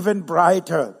burned even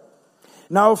brighter.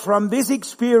 Now, from this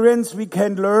experience, we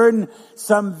can learn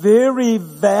some very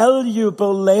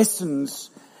valuable lessons.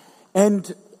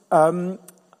 And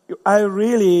I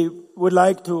really would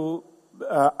like to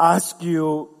ask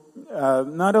you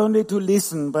not only to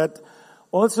listen, but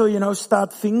also,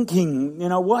 start thinking,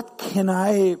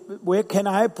 where can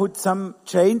I put some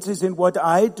changes in what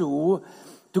I do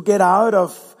to get out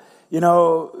of,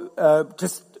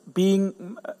 just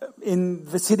being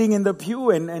sitting in the pew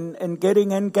and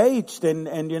getting engaged and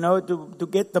to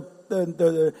get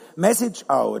the message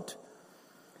out.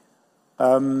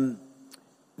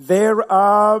 There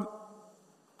are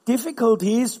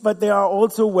difficulties, but there are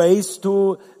also ways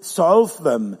to solve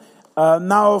them.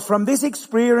 Now, from this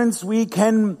experience, we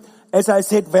can, as I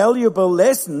said, valuable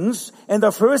lessons. And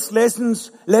the first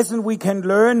lesson we can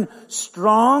learn,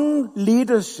 strong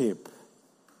leadership.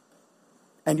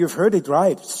 And you've heard it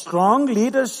right. Strong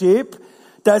leadership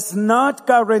does not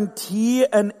guarantee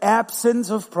an absence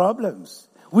of problems.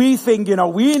 We think,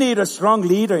 we need a strong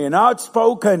leader,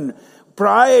 outspoken,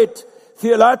 bright,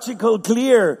 theological,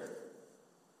 clear.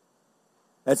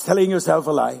 That's telling yourself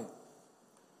a lie.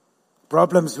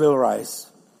 Problems will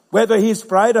rise. Whether he's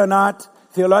bright or not,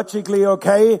 theologically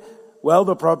okay, well,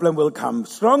 the problem will come.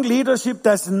 Strong leadership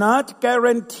does not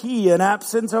guarantee an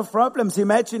absence of problems.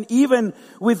 Imagine even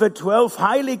with the 12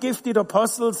 highly gifted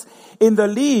apostles in the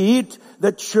lead,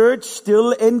 the church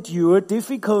still endured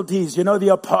difficulties.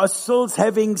 The apostles,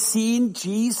 having seen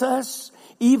Jesus,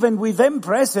 even with them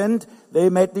present, they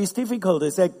met these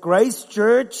difficulties. At Grace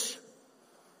Church,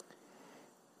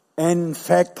 in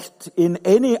fact, in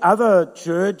any other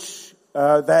church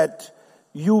that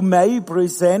you may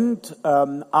present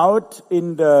out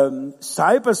in the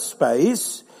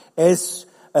cyberspace as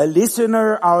a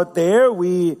listener out there,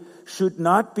 we should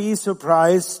not be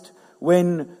surprised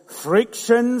when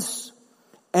frictions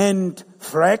and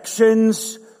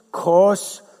fractions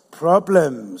cause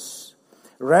problems.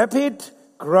 Rapid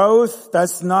growth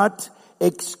does not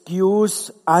excuse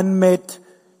unmet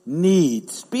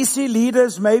needs. Busy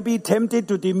leaders may be tempted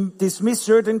to dismiss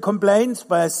certain complaints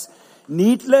as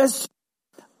needless,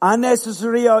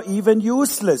 unnecessary, or even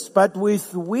useless. But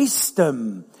with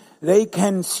wisdom, they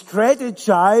can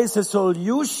strategize a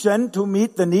solution to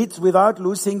meet the needs without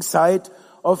losing sight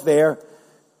of their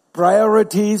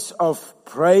priorities of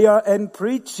prayer and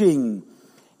preaching.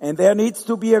 And there needs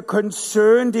to be a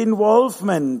concerned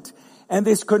involvement. And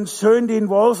this concerned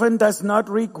involvement does not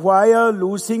require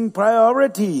losing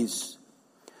priorities.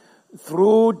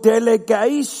 Through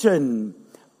delegation,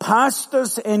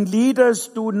 pastors and leaders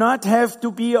do not have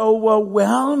to be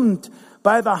overwhelmed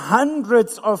by the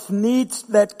hundreds of needs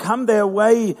that come their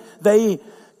way. They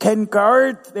can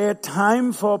guard their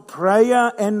time for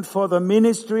prayer and for the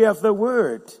ministry of the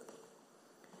word.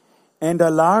 And a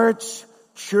large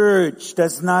church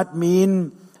does not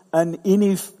mean an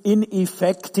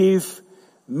ineffective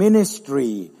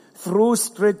ministry. Through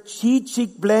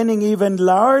strategic planning, even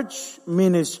large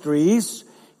ministries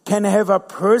can have a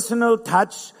personal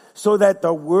touch so that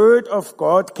the word of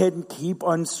God can keep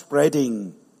on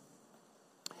spreading.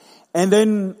 And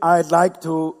then I'd like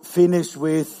to finish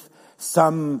with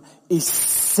some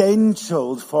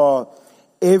essentials for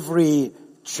every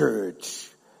church.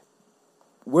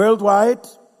 Worldwide,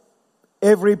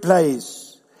 every place.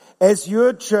 As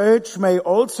your church may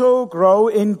also grow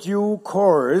in due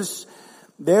course,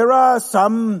 there are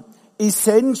some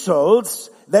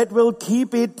essentials that will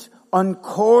keep it on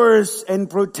course and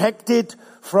protected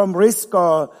from risk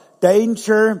or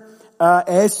danger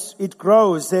as it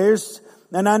grows. There's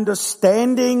an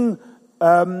understanding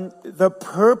the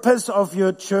purpose of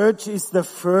your church is the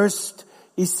first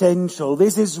essential.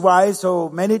 This is why so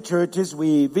many churches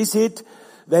we visit,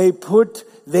 they put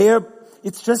there,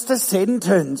 it's just a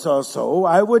sentence or so.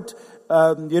 I would,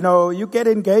 you get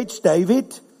engaged,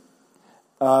 David,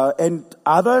 and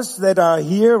others that are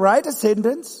here, write a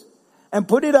sentence and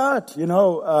put it out,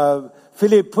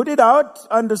 Philip, put it out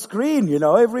on the screen,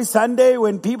 every Sunday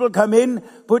when people come in,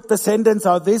 put the sentence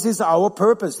out. This is our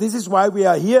purpose. This is why we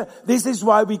are here. This is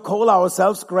why we call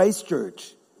ourselves Grace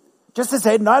Church. Just to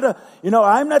say,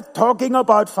 I'm not talking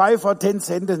about 5 or 10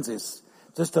 sentences.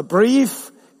 Just a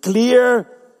brief, clear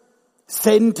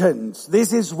sentence.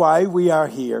 This is why we are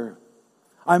here.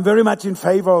 I'm very much in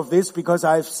favor of this because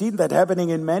I've seen that happening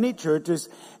in many churches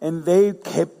and they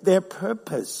kept their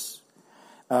purpose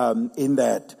in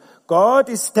that. God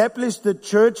established the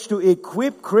church to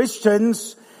equip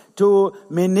Christians to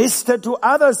minister to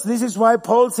others. This is why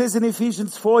Paul says in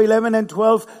Ephesians 4:11 and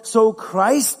 12, so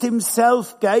Christ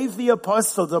himself gave the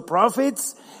apostles, the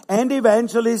prophets and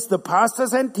evangelists, the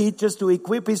pastors and teachers to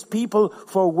equip his people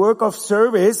for work of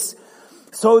service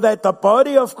so that the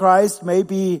body of Christ may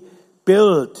be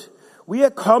built. We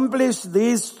accomplish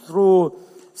this through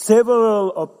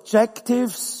several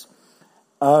objectives.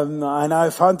 And I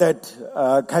found that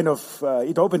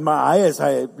it opened my eye as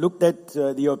I looked at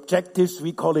the objectives.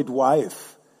 We call it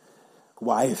wife.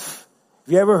 Wife.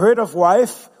 Have you ever heard of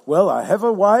wife? Well, I have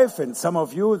a wife, and some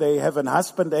of you, they have a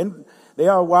husband and they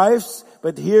are wives.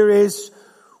 But here is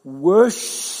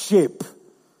worship.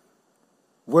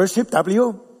 Worship,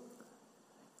 W.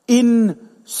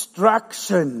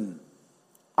 Instruction.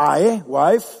 I,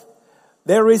 wife.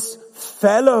 There is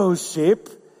fellowship,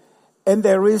 and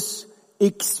there is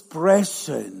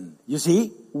expression. You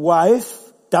see, wife,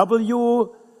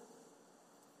 W-I-F-E,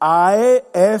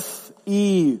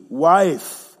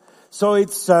 wife. So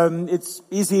it's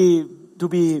easy to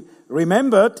be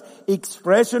remembered.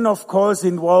 Expression, of course,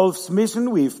 involves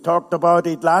mission. We've talked about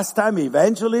it last time,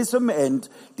 evangelism and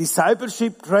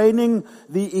discipleship training,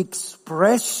 the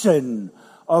expression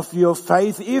of your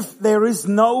faith. If there is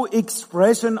no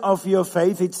expression of your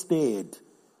faith, it's dead.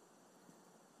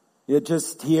 You're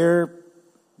just here,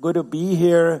 good to be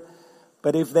here,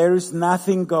 but if there is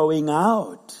nothing going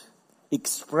out,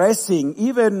 expressing,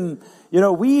 even,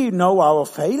 we know our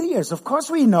failures. Of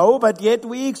course we know, but yet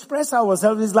we express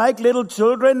ourselves. It's like little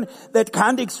children that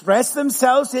can't express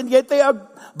themselves, and yet they are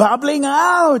bubbling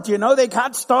out. They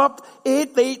can't stop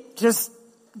it. They just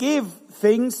give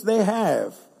things they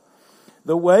have.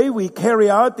 The way we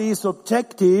carry out these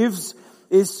objectives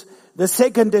is the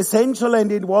second essential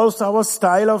and involves our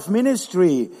style of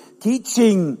ministry.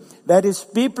 Teaching that is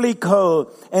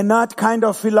biblical and not kind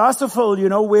of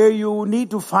philosophical, where you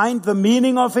need to find the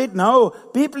meaning of it. No,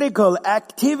 biblical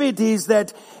activities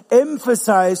that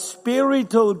emphasize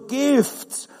spiritual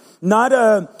gifts, not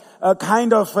a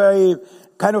kind of a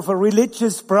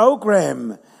religious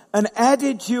program. An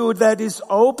attitude that is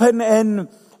open and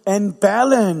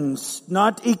balanced,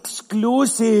 not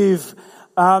exclusive,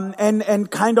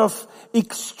 and kind of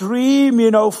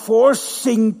extreme,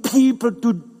 forcing people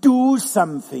to do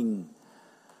something.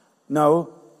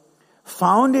 No.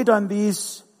 Founded on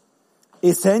these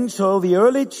essential, the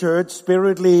early church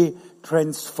spiritually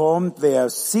transformed their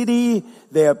city.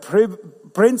 Their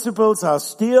principles are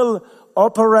still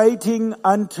operating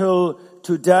until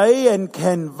today and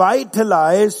can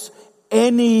vitalize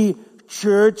any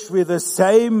church with the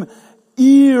same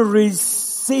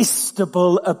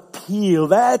irresistible appeal.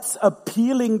 That's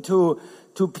appealing to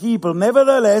people.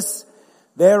 Nevertheless,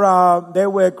 there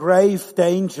were grave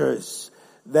dangers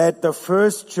that the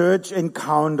first church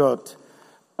encountered,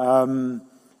 and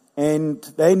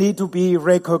they need to be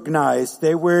recognized.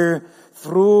 They were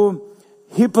through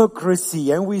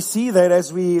hypocrisy, and we see that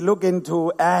as we look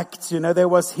into Acts. There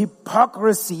was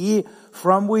hypocrisy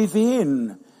from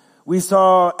within. We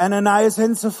saw Ananias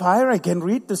and Sapphira. I can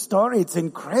read the story. It's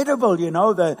incredible,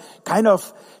 the kind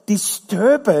of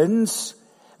disturbance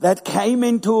that came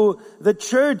into the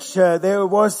church. There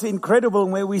was incredible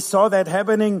where we saw that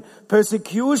happening.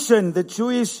 Persecution. The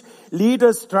Jewish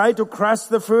leaders tried to crush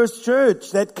the first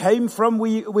church that came from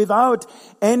without.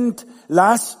 And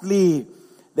lastly,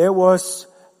 there was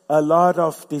a lot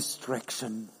of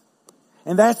distraction.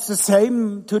 And that's the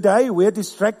same today. We're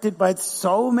distracted by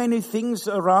so many things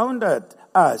around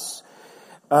us.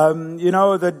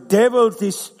 The devil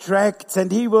distracts,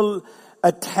 and he will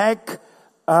attack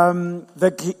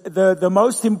the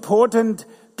most important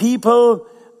people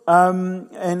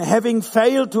and having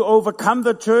failed to overcome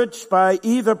the church by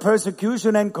either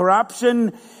persecution and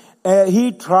corruption,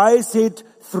 he tries it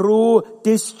through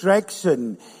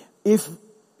distraction. If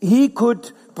he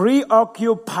could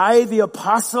preoccupy the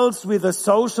apostles with a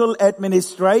social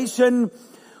administration,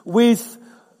 with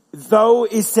though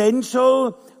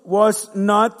essential, was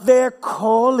not their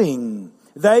calling.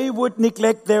 They would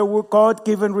neglect their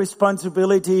God-given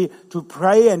responsibility to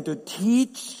pray and to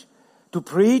teach, to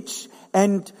preach,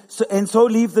 and so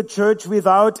leave the church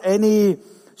without any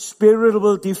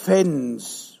spiritual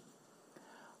defense.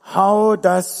 How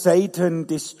does Satan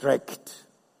distract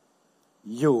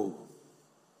you?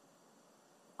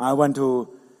 I want to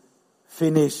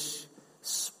finish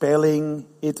spelling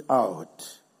it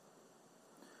out.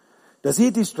 Does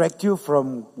he distract you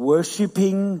from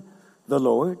worshiping the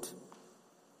Lord?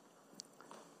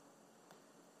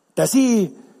 Does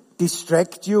he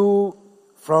distract you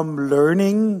from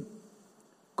learning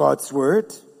God's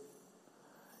Word?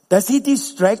 Does he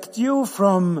distract you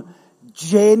from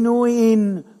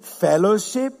genuine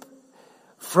fellowship,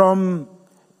 from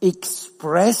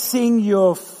expressing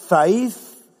your faith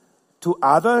to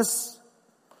others?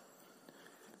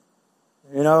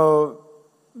 You know,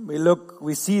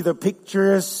 we see the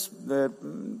pictures, the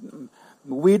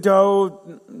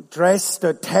widow dressed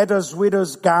a tattered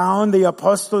widow's gown. The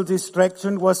apostle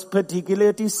distraction was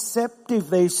particularly deceptive.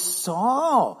 They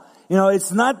saw,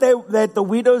 it's not that the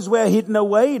widows were hidden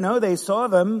away. No, they saw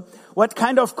them. What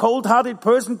kind of cold-hearted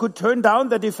person could turn down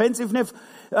the defensiveness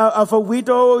of a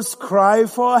widow's cry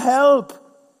for help?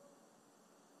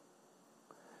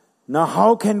 Now,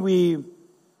 how can we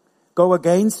go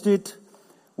against it?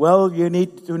 Well, you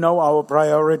need to know our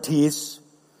priorities.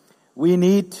 We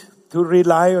need to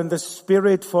rely on the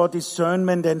Spirit for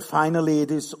discernment. And finally, it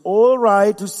is all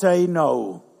right to say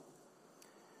no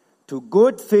to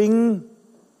good thing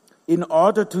in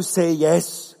order to say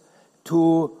yes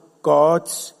to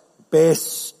God's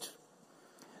best.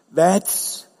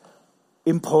 That's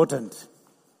important.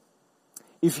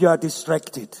 If you are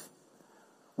distracted,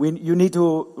 you need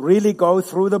to really go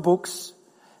through the books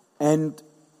and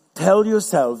tell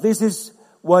yourself, this is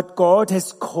what God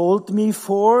has called me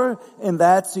for, and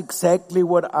that's exactly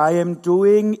what I am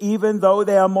doing, even though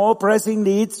there are more pressing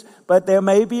needs, but there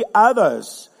may be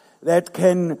others that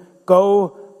can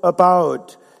go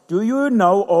about. Do you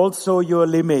know also your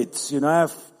limits?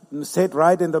 I've said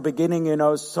right in the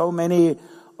beginning, so many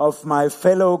of my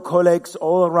fellow colleagues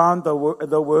all around the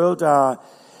world are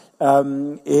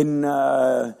in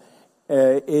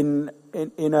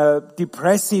a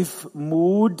depressive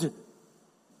mood.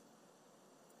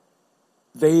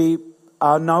 They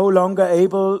are no longer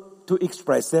able to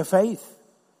express their faith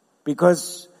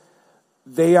because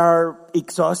they are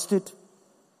exhausted.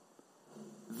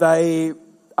 They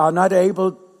are not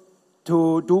able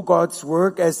to do God's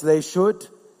work as they should.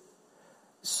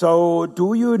 So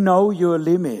do you know your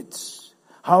limits?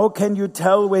 How can you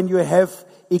tell when you have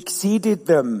exceeded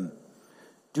them?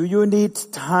 Do you need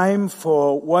time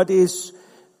for what is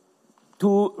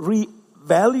to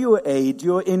reevaluate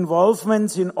your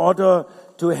involvements in order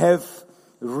to have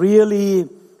really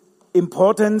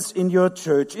importance in your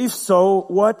church? If so,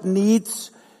 what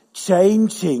needs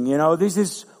changing? This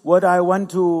is what I want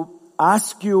to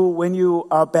ask you when you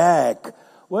are back.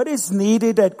 What is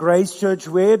needed at Grace Church?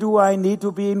 Where do I need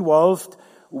to be involved?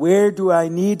 Where do I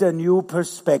need a new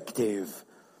perspective?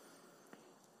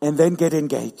 And then get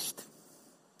engaged.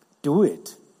 Do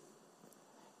it.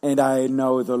 And I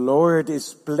know the Lord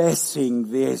is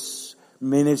blessing this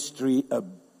ministry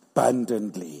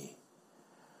abundantly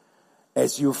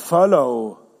as you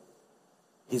follow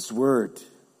His Word,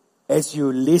 as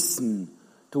you listen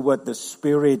to what the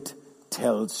Spirit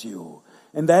tells you.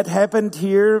 And that happened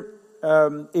here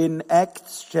in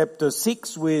Acts chapter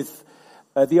 6 with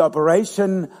the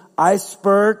Operation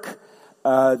Iceberg.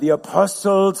 The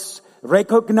apostles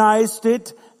recognized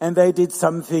it and they did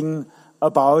something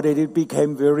about it. It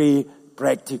became very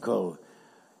practical.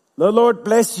 The Lord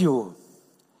bless you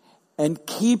and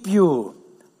keep you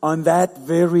on that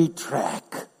very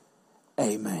track.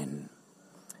 Amen.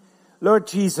 Lord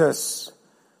Jesus,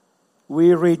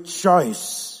 we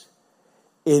rejoice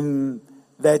in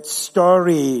that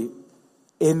story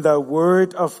in the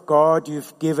Word of God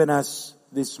you've given us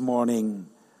this morning.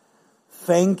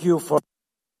 Thank you for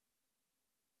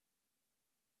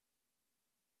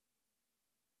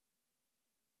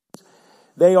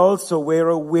they also were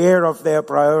aware of their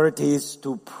priorities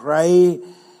to pray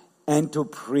and to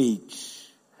preach.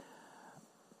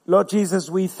 Lord Jesus,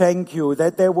 we thank you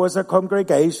that there was a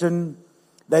congregation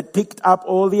that picked up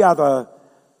all the other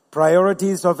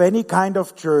priorities of any kind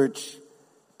of church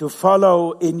to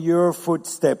follow in your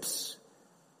footsteps.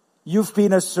 You've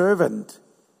been a servant.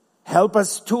 Help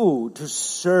us too to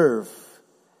serve,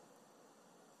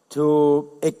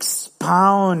 to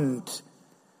expound,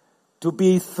 to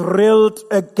be thrilled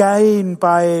again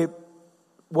by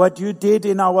what you did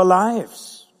in our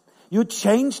lives. You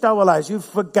changed our lives. You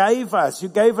forgave us. You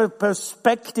gave a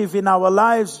perspective in our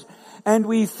lives. And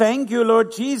we thank you,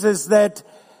 Lord Jesus, that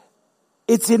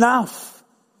it's enough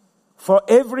for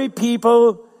every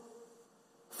people,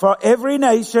 for every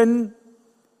nation,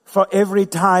 for every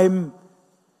time,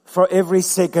 for every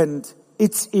second.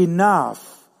 It's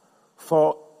enough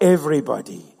for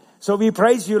everybody. So we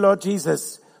praise you, Lord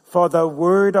Jesus, for the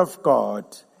Word of God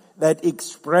that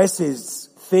expresses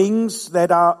things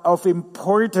that are of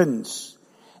importance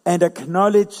and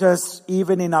acknowledge us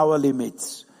even in our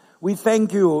limits. We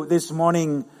thank you this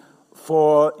morning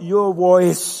for your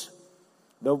voice,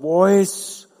 the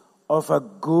voice of a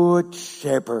good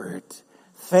shepherd.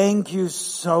 Thank you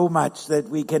so much that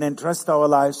we can entrust our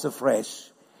lives afresh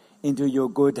into your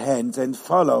good hands and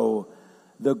follow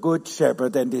the good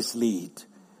shepherd and his lead.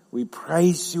 We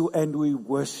praise you and we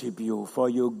worship you for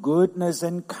your goodness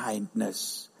and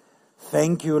kindness.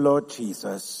 Thank you, Lord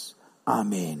Jesus.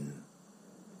 Amen.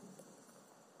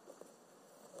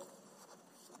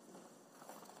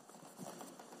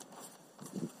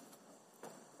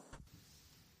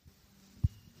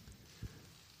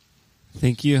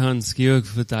 Thank you, Hans-Georg,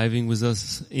 for diving with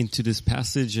us into this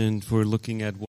passage and for looking at